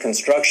professional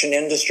construction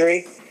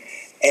industry.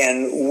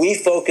 And we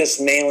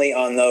focus mainly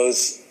on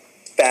those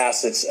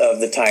facets of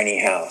the tiny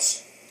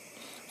house.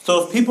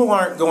 So if people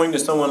aren't going to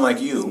someone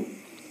like you,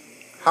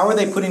 how are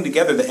they putting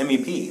together the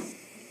MEP?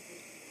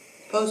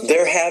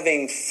 They're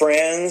having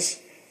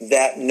friends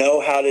that know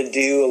how to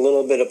do a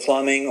little bit of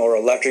plumbing or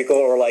electrical,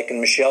 or like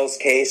in Michelle's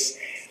case,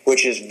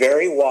 which is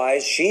very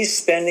wise, she's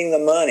spending the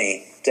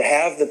money to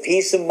have the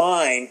peace of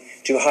mind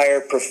to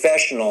hire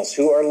professionals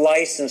who are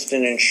licensed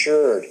and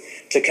insured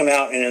to come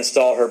out and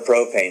install her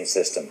propane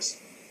systems.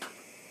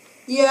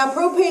 Yeah,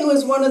 propane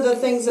was one of the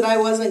things that I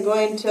wasn't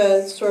going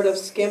to sort of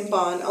skimp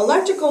on.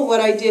 Electrical,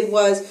 what I did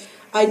was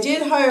I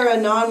did hire a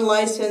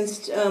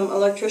non-licensed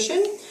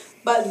electrician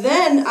But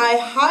then I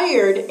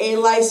hired a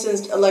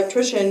licensed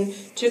electrician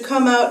to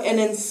come out and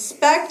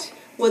inspect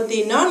what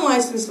the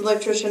non-licensed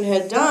electrician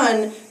had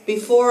done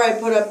before I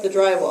put up the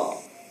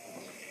drywall.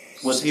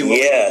 Was he willing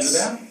to do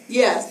that?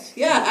 Yes.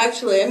 Yeah,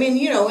 actually. I mean,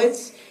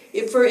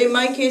 in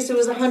my case, it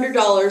was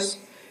 $100.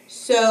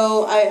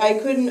 So I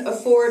couldn't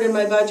afford in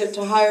my budget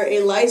to hire a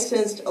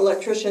licensed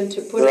electrician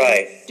to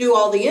do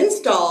all the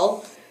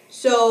install.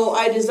 So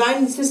I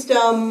designed the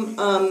system,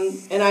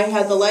 and I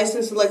had the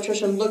licensed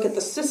electrician look at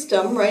the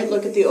system, right?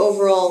 Look at the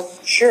overall,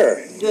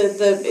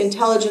 the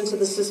intelligence of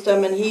the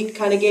system, and he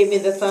kind of gave me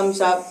the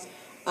thumbs up.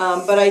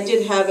 But I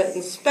did have it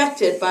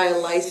inspected by a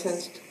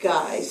licensed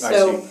guy.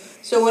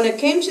 So when it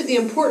came to the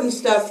important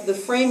stuff, the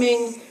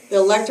framing, the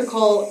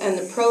electrical, and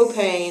the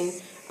propane,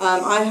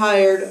 I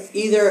hired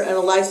either a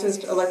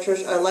licensed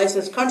electrician, a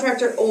licensed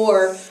contractor,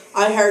 or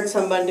I hired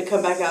someone to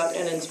come back out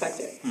and inspect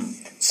it.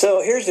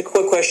 So here's a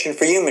quick question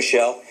for you,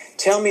 Michelle.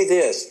 Tell me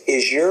this: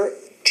 is your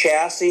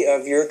chassis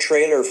of your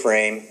trailer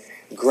frame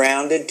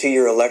grounded to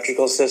your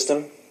electrical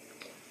system?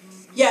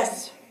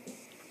 Yes.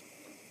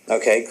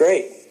 Okay,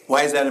 great.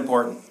 Why is that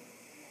important?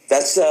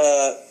 That's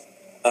a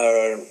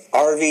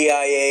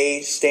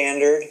RVIA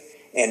standard,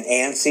 an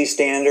ANSI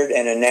standard,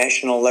 and a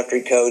National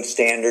Electric Code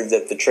standard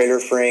that the trailer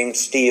frame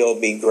steel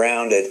be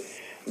grounded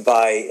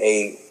by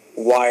a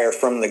wire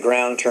from the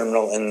ground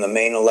terminal in the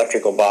main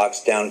electrical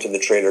box down to the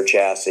trailer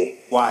chassis.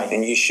 Why?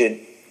 And you should,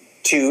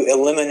 to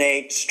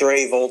eliminate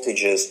stray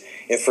voltages.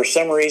 If for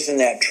some reason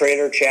that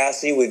trailer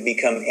chassis would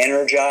become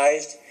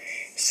energized,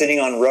 sitting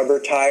on rubber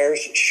tires,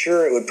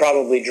 sure, it would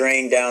probably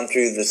drain down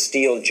through the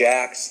steel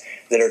jacks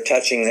that are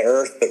touching the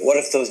earth, but what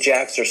if those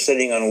jacks are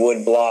sitting on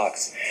wood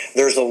blocks?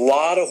 There's a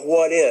lot of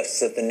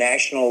what-ifs that the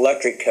National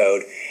Electric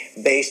Code,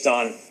 based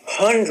on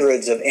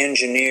hundreds of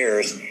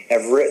engineers,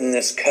 have written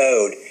this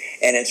code,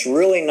 and it's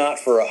really not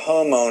for a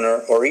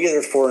homeowner or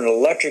either for an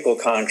electrical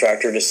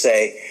contractor to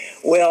say,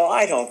 well,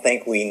 I don't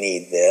think we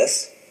need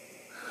this.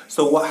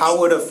 So how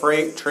would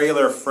a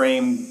trailer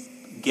frame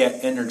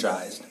get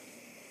energized?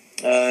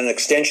 An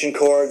extension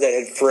cord that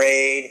had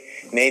frayed,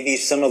 maybe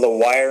some of the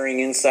wiring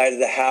inside of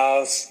the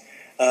house.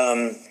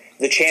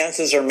 The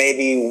chances are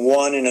maybe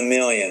 1 in a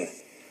million.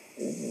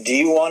 Do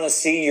you want to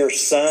see your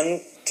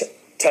son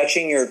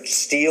touching your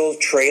steel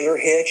trailer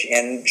hitch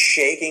and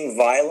shaking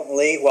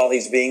violently while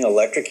he's being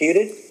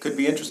electrocuted? Could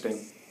be interesting.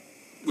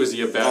 Was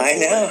he a bad boy? I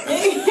know.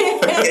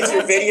 Get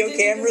your video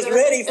cameras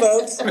ready,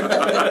 folks.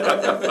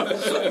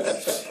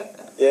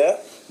 Yeah.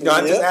 No,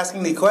 I'm just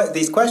asking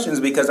these questions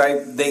because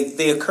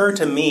they occur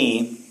to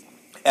me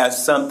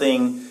as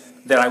something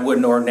that I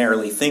wouldn't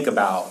ordinarily think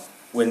about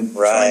when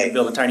trying to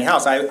build a tiny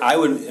house. I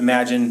would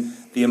imagine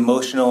the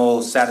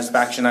emotional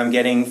satisfaction I'm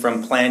getting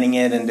from planning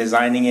it and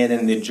designing it,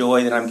 and the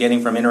joy that I'm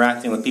getting from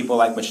interacting with people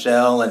like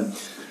Michelle and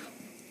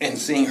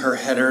seeing her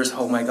headers.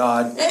 Oh my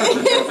God,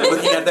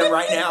 looking at them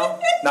right now.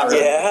 Not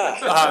really.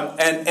 Yeah.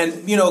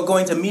 And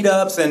going to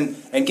meetups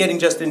and getting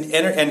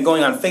and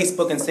going on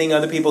Facebook and seeing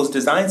other people's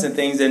designs and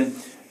things. And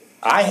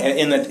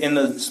in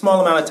the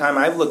small amount of time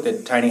I've looked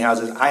at tiny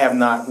houses, I have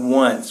not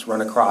once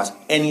run across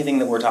anything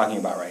that we're talking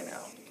about right now.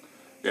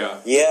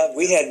 Yeah,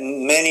 we had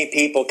many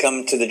people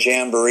come to the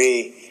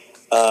Jamboree,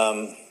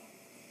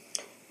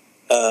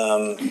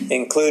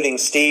 including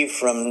Steve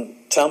from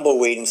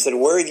Tumbleweed, and said,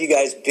 "Where have you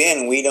guys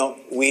been? We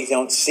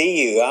don't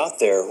see you out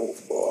there.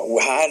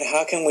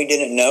 How come we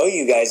didn't know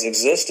you guys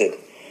existed?"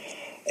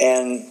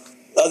 And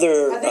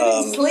other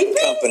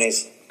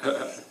companies.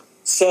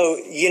 So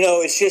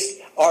it's just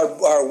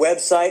our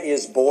website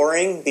is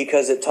boring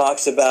because it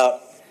talks about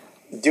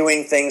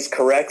doing things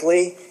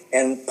correctly,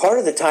 and part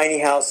of the tiny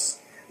house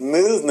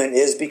movement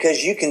is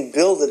because you can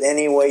build it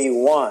any way you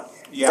want.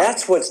 Yeah.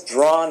 That's what's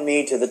drawn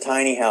me to the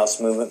tiny house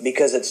movement,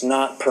 because it's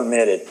not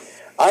permitted.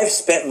 I've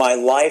spent my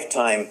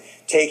lifetime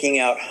taking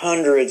out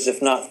hundreds,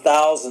 if not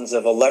thousands,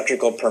 of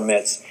electrical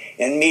permits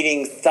and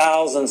meeting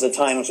thousands of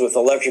times with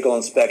electrical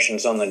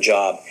inspections on the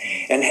job,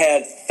 and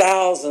had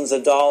thousands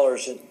of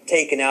dollars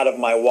taken out of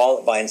my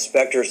wallet by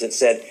inspectors that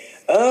said,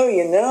 "Oh,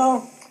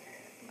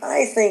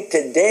 I think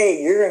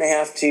today you're going to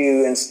have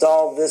to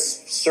install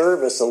this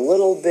service a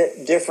little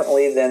bit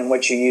differently than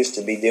what you used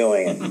to be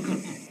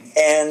doing."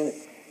 And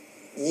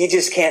you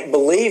just can't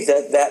believe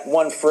that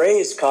one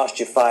phrase cost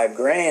you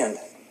 $5,000.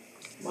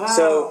 Wow.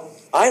 So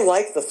I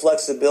like the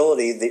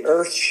flexibility. The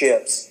earth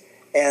ships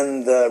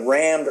and the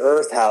rammed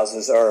earth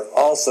houses are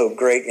also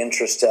great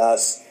interest to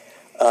us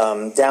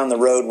down the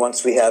road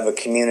once we have a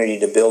community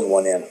to build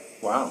one in.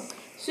 Wow.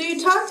 So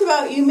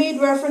you made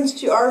reference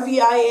to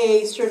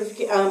RVIA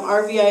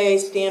RVIA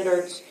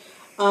standards.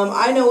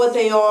 I know what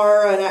they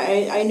are, and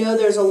I know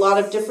there's a lot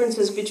of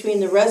differences between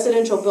the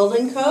residential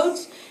building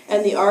codes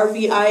and the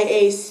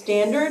RVIA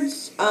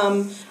standards.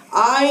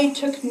 I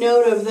took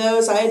note of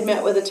those. I had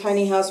met with a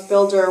tiny house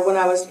builder when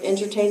I was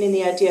entertaining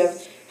the idea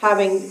of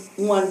having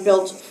one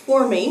built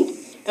for me,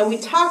 and we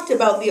talked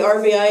about the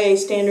RVIA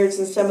standards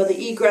and some of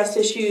the egress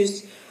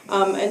issues.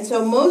 And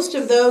so most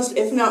of those,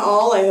 if not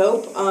all, I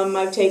hope,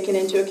 I've taken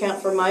into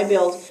account for my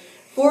build.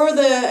 For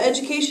the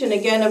education,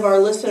 again, of our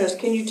listeners,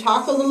 can you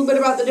talk a little bit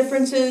about the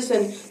differences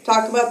and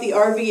talk about the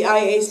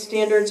RVIA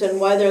standards and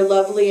why they're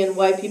lovely and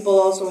why people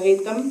also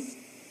hate them?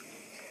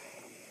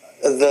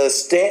 The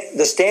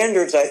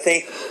standards, I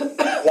think,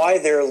 why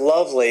they're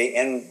lovely,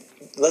 and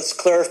let's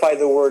clarify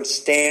the word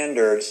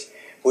standards,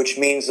 which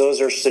means those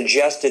are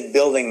suggested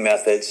building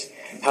methods.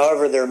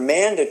 However, they're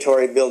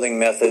mandatory building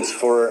methods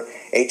for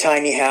a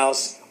tiny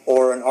house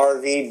or an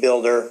RV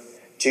builder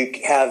to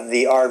have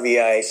the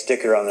RVIA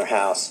sticker on their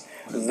house.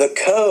 The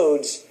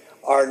codes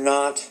are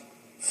not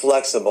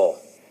flexible.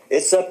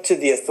 It's up to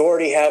the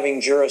authority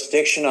having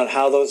jurisdiction on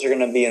how those are going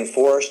to be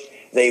enforced.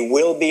 They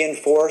will be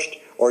enforced,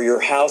 or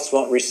your house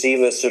won't receive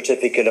a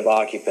certificate of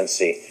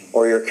occupancy,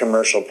 or your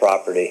commercial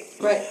property.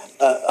 Right.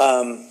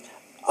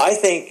 I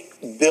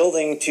think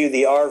building to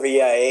the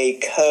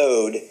RVIA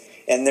code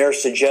and their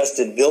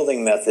suggested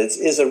building methods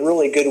is a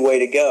really good way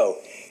to go.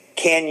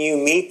 Can you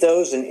meet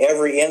those in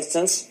every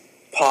instance?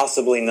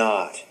 Possibly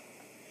not.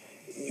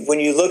 When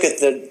you look at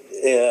the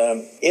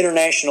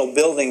International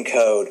Building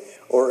Code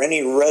or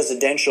any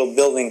residential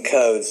building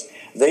codes,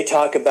 they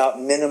talk about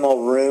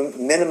minimum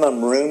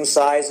room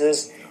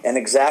sizes and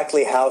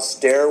exactly how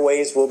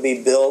stairways will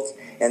be built,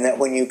 and that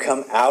when you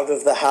come out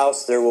of the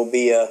house there will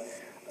be a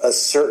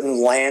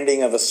certain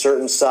landing of a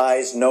certain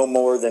size, no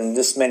more than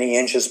this many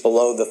inches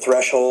below the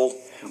threshold,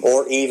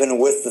 or even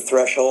with the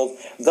threshold.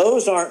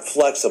 Those aren't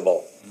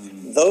flexible.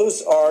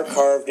 Those are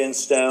carved in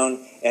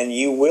stone, and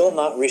you will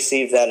not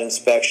receive that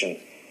inspection.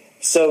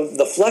 So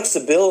the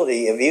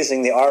flexibility of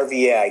using the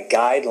RVI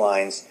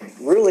guidelines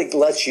really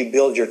lets you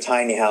build your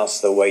tiny house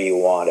the way you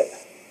want it.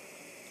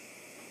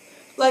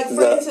 Like,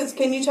 for instance,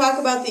 can you talk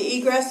about the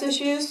egress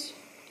issues?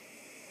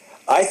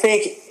 I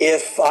think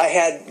if I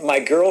had my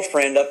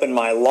girlfriend up in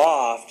my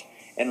loft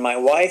and my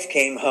wife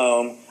came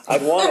home,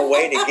 I'd want a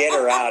way to get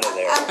her out of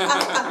there.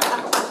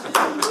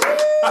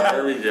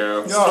 There we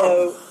go.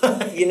 So,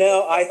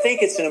 I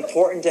think it's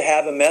important to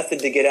have a method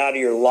to get out of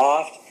your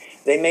loft.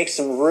 They make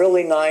some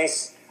really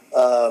nice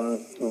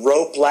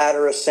rope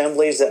ladder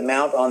assemblies that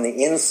mount on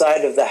the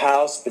inside of the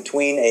house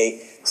between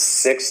a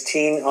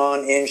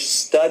 16-inch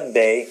stud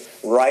bay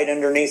right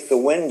underneath the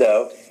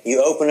window.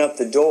 You open up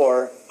the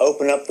door,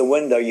 open up the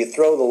window, you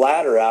throw the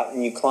ladder out,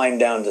 and you climb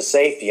down to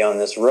safety on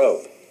this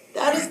rope.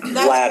 That's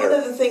ladder. One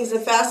of the things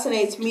that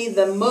fascinates me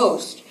the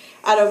most.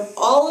 Out of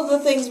all of the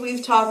things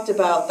we've talked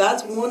about,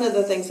 that's one of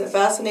the things that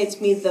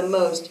fascinates me the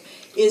most,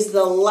 is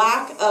the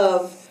lack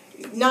of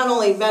not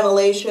only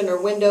ventilation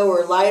or window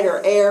or light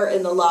or air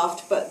in the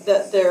loft, but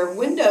that their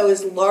window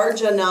is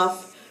large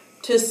enough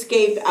to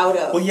escape out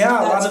of. Well, yeah,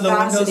 That's a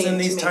lot of the windows in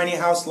these me. tiny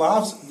house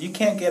lofts, you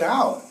can't get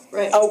out.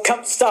 Right. Oh,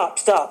 stop.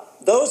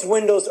 Those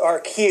windows are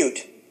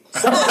cute.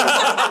 Someone put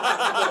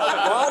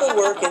a lot of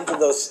work into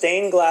those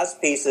stained glass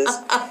pieces,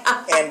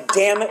 and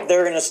damn it,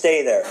 they're going to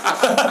stay there.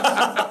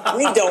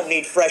 We don't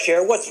need fresh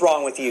air. What's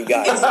wrong with you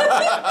guys? Is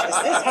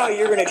this how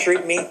you're going to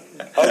treat me?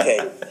 Okay.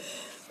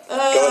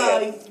 Go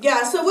ahead.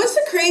 Yeah, so what's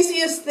the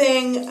craziest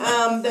thing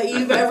that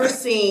you've ever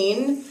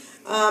seen?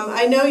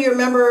 I know you're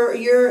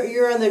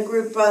in the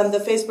group,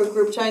 the Facebook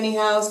group Tiny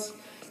House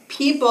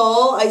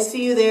People. I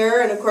see you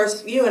there, and of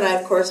course you and I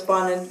have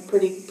corresponded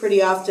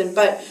pretty often.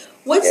 But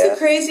what's the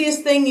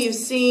craziest thing you've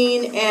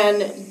seen,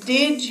 and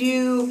did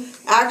you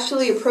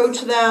actually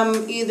approach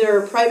them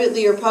either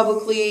privately or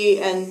publicly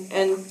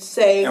and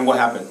say, And what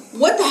happened?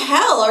 what the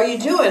hell are you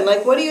doing?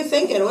 Like, what are you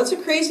thinking? What's the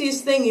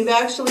craziest thing you've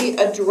actually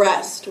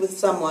addressed with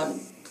someone?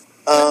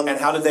 And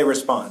how did they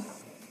respond?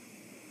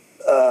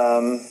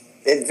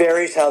 It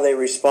varies how they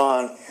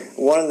respond.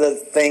 One of the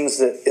things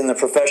that in the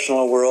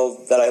professional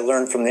world that I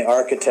learned from the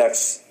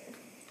architects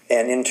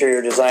and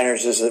interior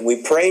designers is that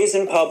we praise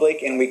in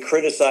public and we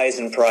criticize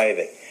in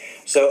private.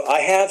 So I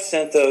have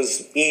sent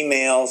those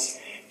emails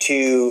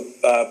to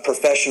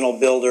professional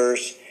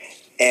builders,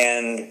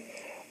 and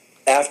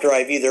after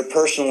I've either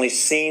personally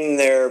seen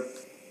their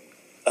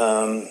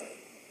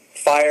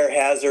fire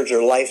hazards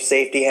or life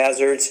safety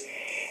hazards,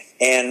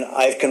 and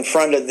I've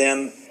confronted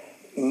them,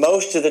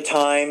 most of the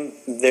time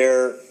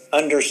their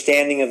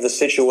understanding of the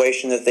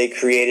situation that they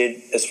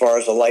created as far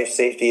as a life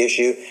safety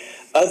issue.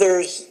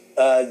 Others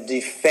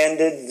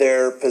defended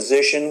their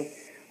position,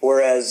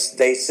 whereas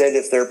they said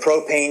if their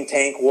propane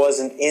tank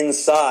wasn't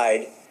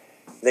inside,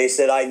 they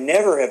said, I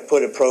never have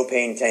put a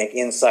propane tank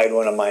inside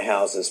one of my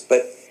houses.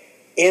 But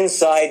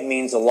inside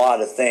means a lot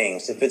of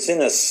things. If it's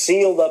in a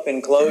sealed up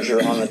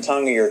enclosure on the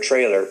tongue of your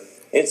trailer,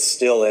 it's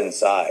still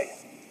inside.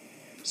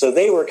 So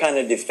they were kind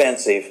of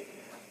defensive.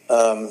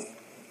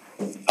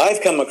 I've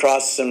come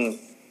across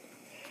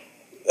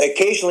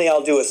occasionally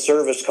I'll do a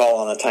service call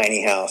on a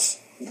tiny house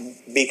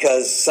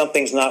because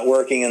something's not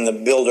working and the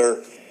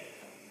builder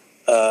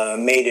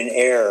made an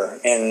error.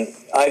 And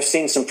I've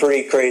seen some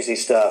pretty crazy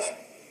stuff.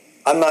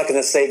 I'm not going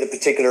to say the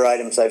particular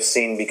items I've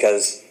seen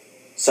because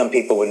some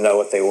people would know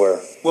what they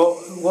were.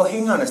 Well,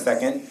 hang on a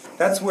second.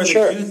 That's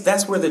where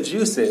that's where the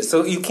juice is.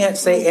 So you can't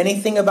say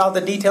anything about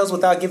the details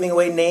without giving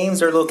away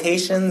names or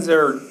locations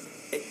or.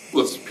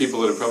 Well, it's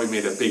people that have probably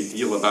made a big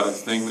deal about a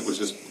thing that was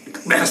just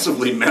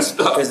massively messed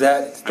up. Is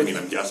that? I mean,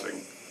 I'm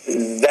guessing.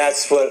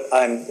 That's what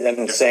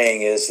I'm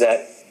saying, is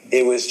that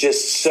it was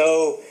just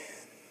so...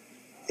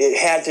 It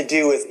had to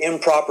do with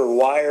improper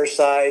wire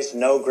size,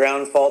 no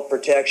ground fault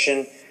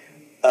protection,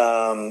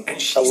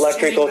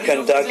 electrical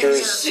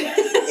conductors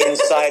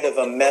inside of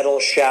a metal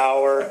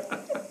shower,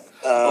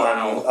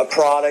 a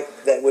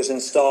product that was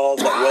installed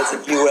that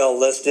wasn't UL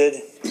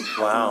listed.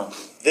 Wow.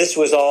 This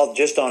was all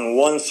just on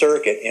one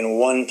circuit in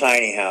one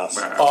tiny house.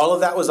 Wow. All of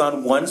that was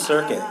on one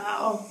circuit.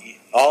 Wow.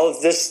 All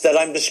of this that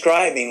I'm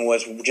describing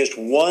was just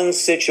one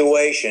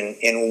situation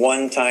in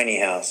one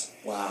tiny house.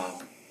 Wow.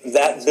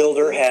 That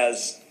builder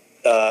has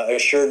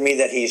assured me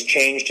that he's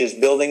changed his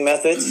building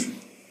methods,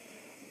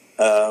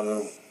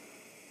 and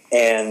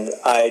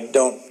I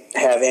don't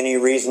have any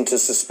reason to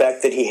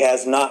suspect that he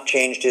has not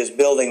changed his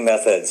building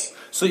methods.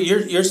 So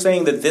you're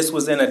saying that this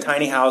was in a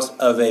tiny house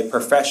of a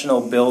professional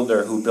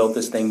builder who built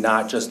this thing,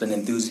 not just an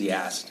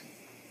enthusiast?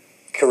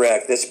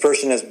 Correct. This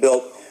person has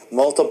built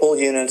multiple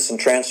units and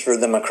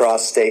transferred them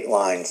across state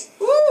lines.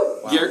 Woo!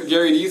 Wow.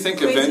 Gary, do you think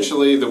Crazy.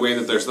 eventually the way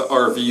that there's the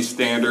RV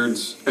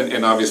standards,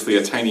 and obviously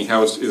a tiny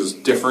house is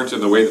different in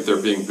the way that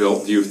they're being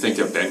built, do you think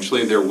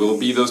eventually there will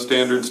be those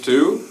standards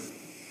too?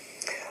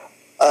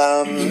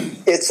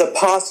 It's a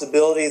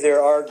possibility.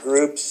 There are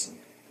groups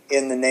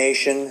in the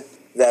nation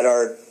that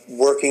are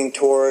working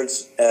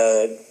towards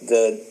I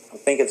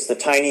think it's the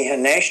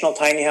National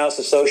Tiny House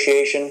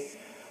Association.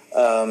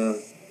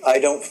 I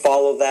don't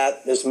follow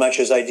that as much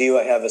as I do.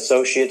 I have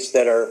associates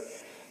that are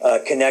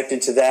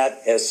connected to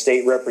that as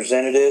state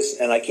representatives,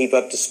 and I keep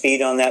up to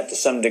speed on that to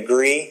some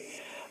degree.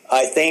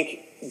 I think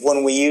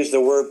when we use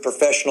the word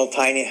professional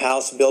tiny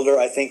house builder,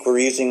 I think we're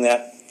using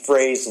that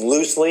phrase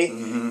loosely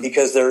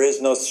because there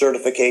is no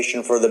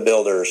certification for the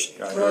builders.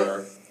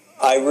 Right.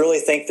 I really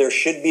think there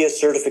should be a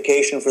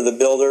certification for the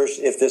builders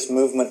if this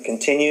movement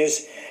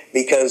continues,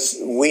 because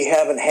we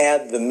haven't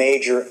had the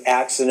major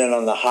accident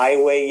on the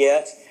highway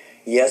yet.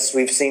 Yes,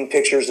 we've seen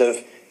pictures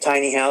of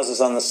tiny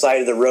houses on the side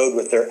of the road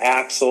with their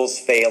axles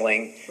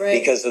failing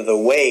because of the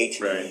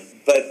weight,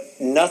 but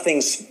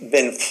nothing's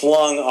been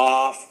flung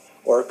off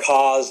or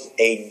caused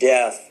a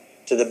death,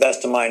 to the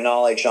best of my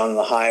knowledge, on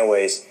the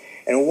highways.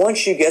 And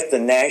once you get the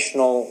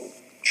National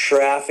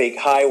Traffic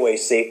Highway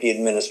Safety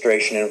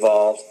Administration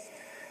involved,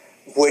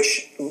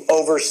 which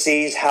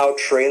oversees how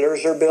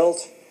trailers are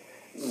built,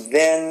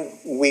 then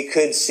we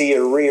could see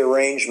a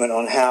rearrangement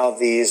on how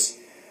these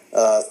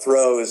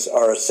throws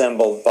are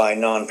assembled by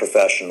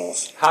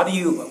non-professionals. How do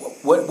you?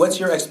 What's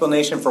your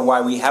explanation for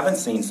why we haven't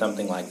seen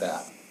something like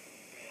that?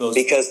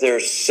 Because they're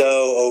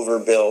so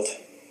overbuilt.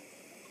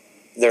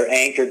 They're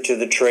anchored to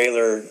the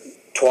trailer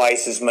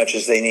twice as much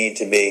as they need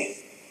to be.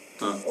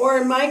 Or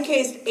in my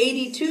case,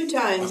 82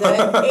 times. I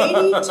have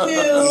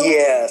 82.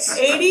 Yes.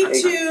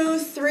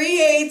 82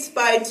 3/8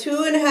 by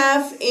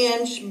 2.5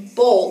 inch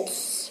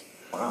bolts.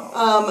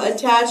 Wow.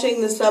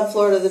 Attaching the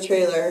subfloor to the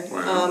trailer.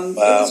 Wow.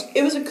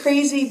 It was a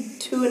crazy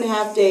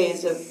 2.5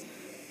 days of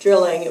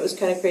drilling. It was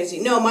kind of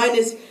crazy. No, mine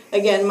is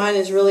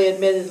really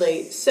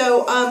admittedly.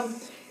 So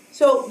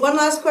one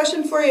last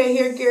question for you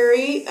here,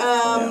 Gary.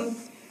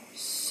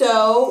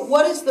 So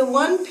what is the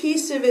one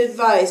piece of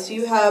advice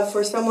you have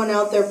for someone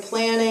out there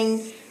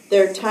planning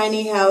their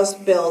tiny house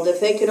build?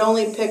 If they could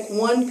only pick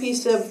one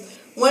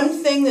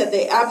thing that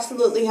they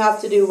absolutely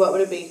have to do, what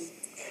would it be?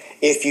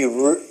 If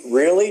you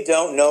really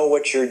don't know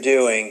what you're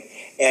doing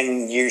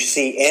and you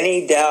see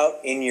any doubt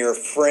in your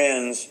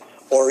friends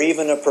or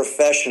even a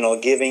professional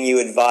giving you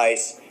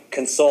advice,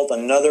 consult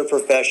another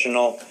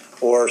professional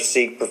or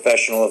seek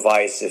professional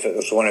advice if it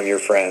was one of your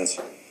friends.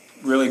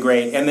 Really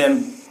great. And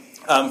then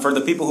for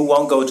the people who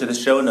won't go to the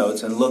show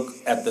notes and look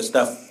at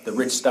the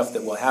rich stuff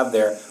that we'll have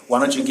there, why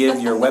don't you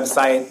give your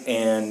website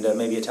and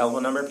maybe a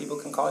telephone number people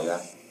can call you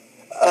at?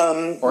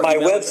 My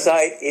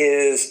website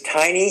is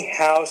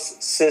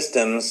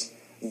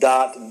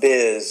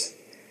tinyhousesystems.biz,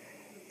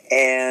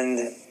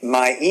 and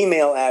my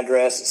email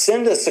address,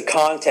 send us a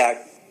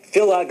contact,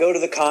 go to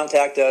the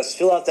contact us,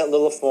 fill out that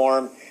little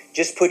form,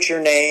 just put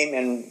your name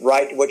and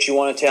write what you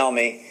want to tell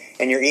me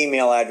and your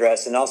email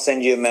address, and I'll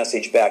send you a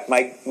message back.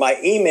 My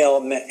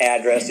email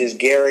address is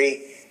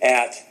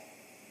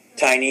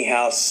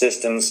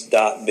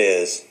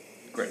gary@tinyhousesystems.biz.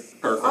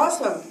 Great. Perfect.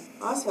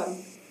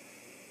 Awesome.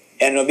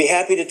 And I'll be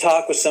happy to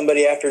talk with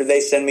somebody after they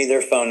send me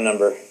their phone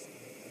number.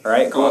 All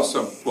right, cool.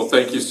 Awesome. Well,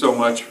 thank you so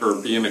much for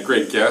being a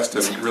great guest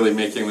and really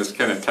making this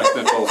kind of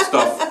technical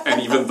stuff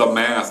and even the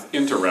math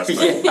interesting.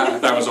 Yeah.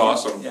 That was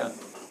awesome. Yeah.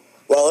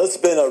 Well, it's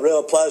been a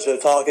real pleasure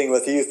talking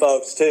with you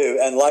folks, too.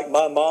 And like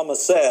my mama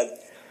said,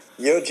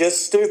 you're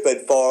just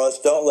stupid,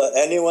 Forrest. Don't let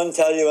anyone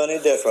tell you any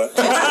different.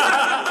 Very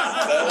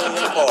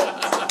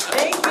important.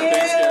 Thank you.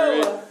 Thanks,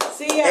 Gary.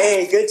 See ya.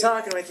 Hey, good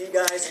talking with you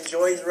guys.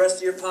 Enjoy the rest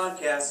of your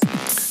podcast.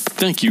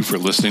 Thank you for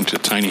listening to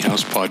Tiny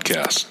House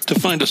Podcast. To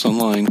find us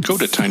online, go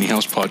to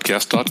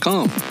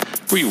tinyhousepodcast.com,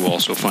 where you will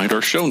also find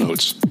our show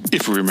notes,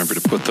 if we remember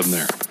to put them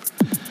there.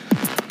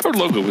 Our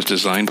logo was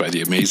designed by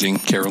the amazing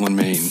Carolyn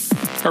Main.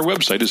 Our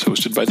website is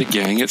hosted by the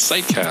gang at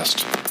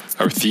Sitecast.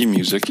 Our theme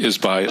music is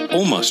by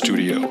Oma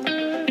Studio.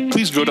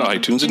 please go to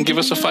iTunes and give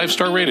us a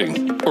 5-star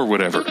rating, or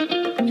whatever,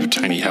 you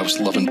tiny house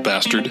loving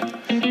bastard.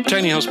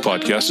 Tiny House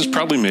Podcast is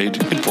proudly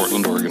made in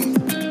Portland, Oregon.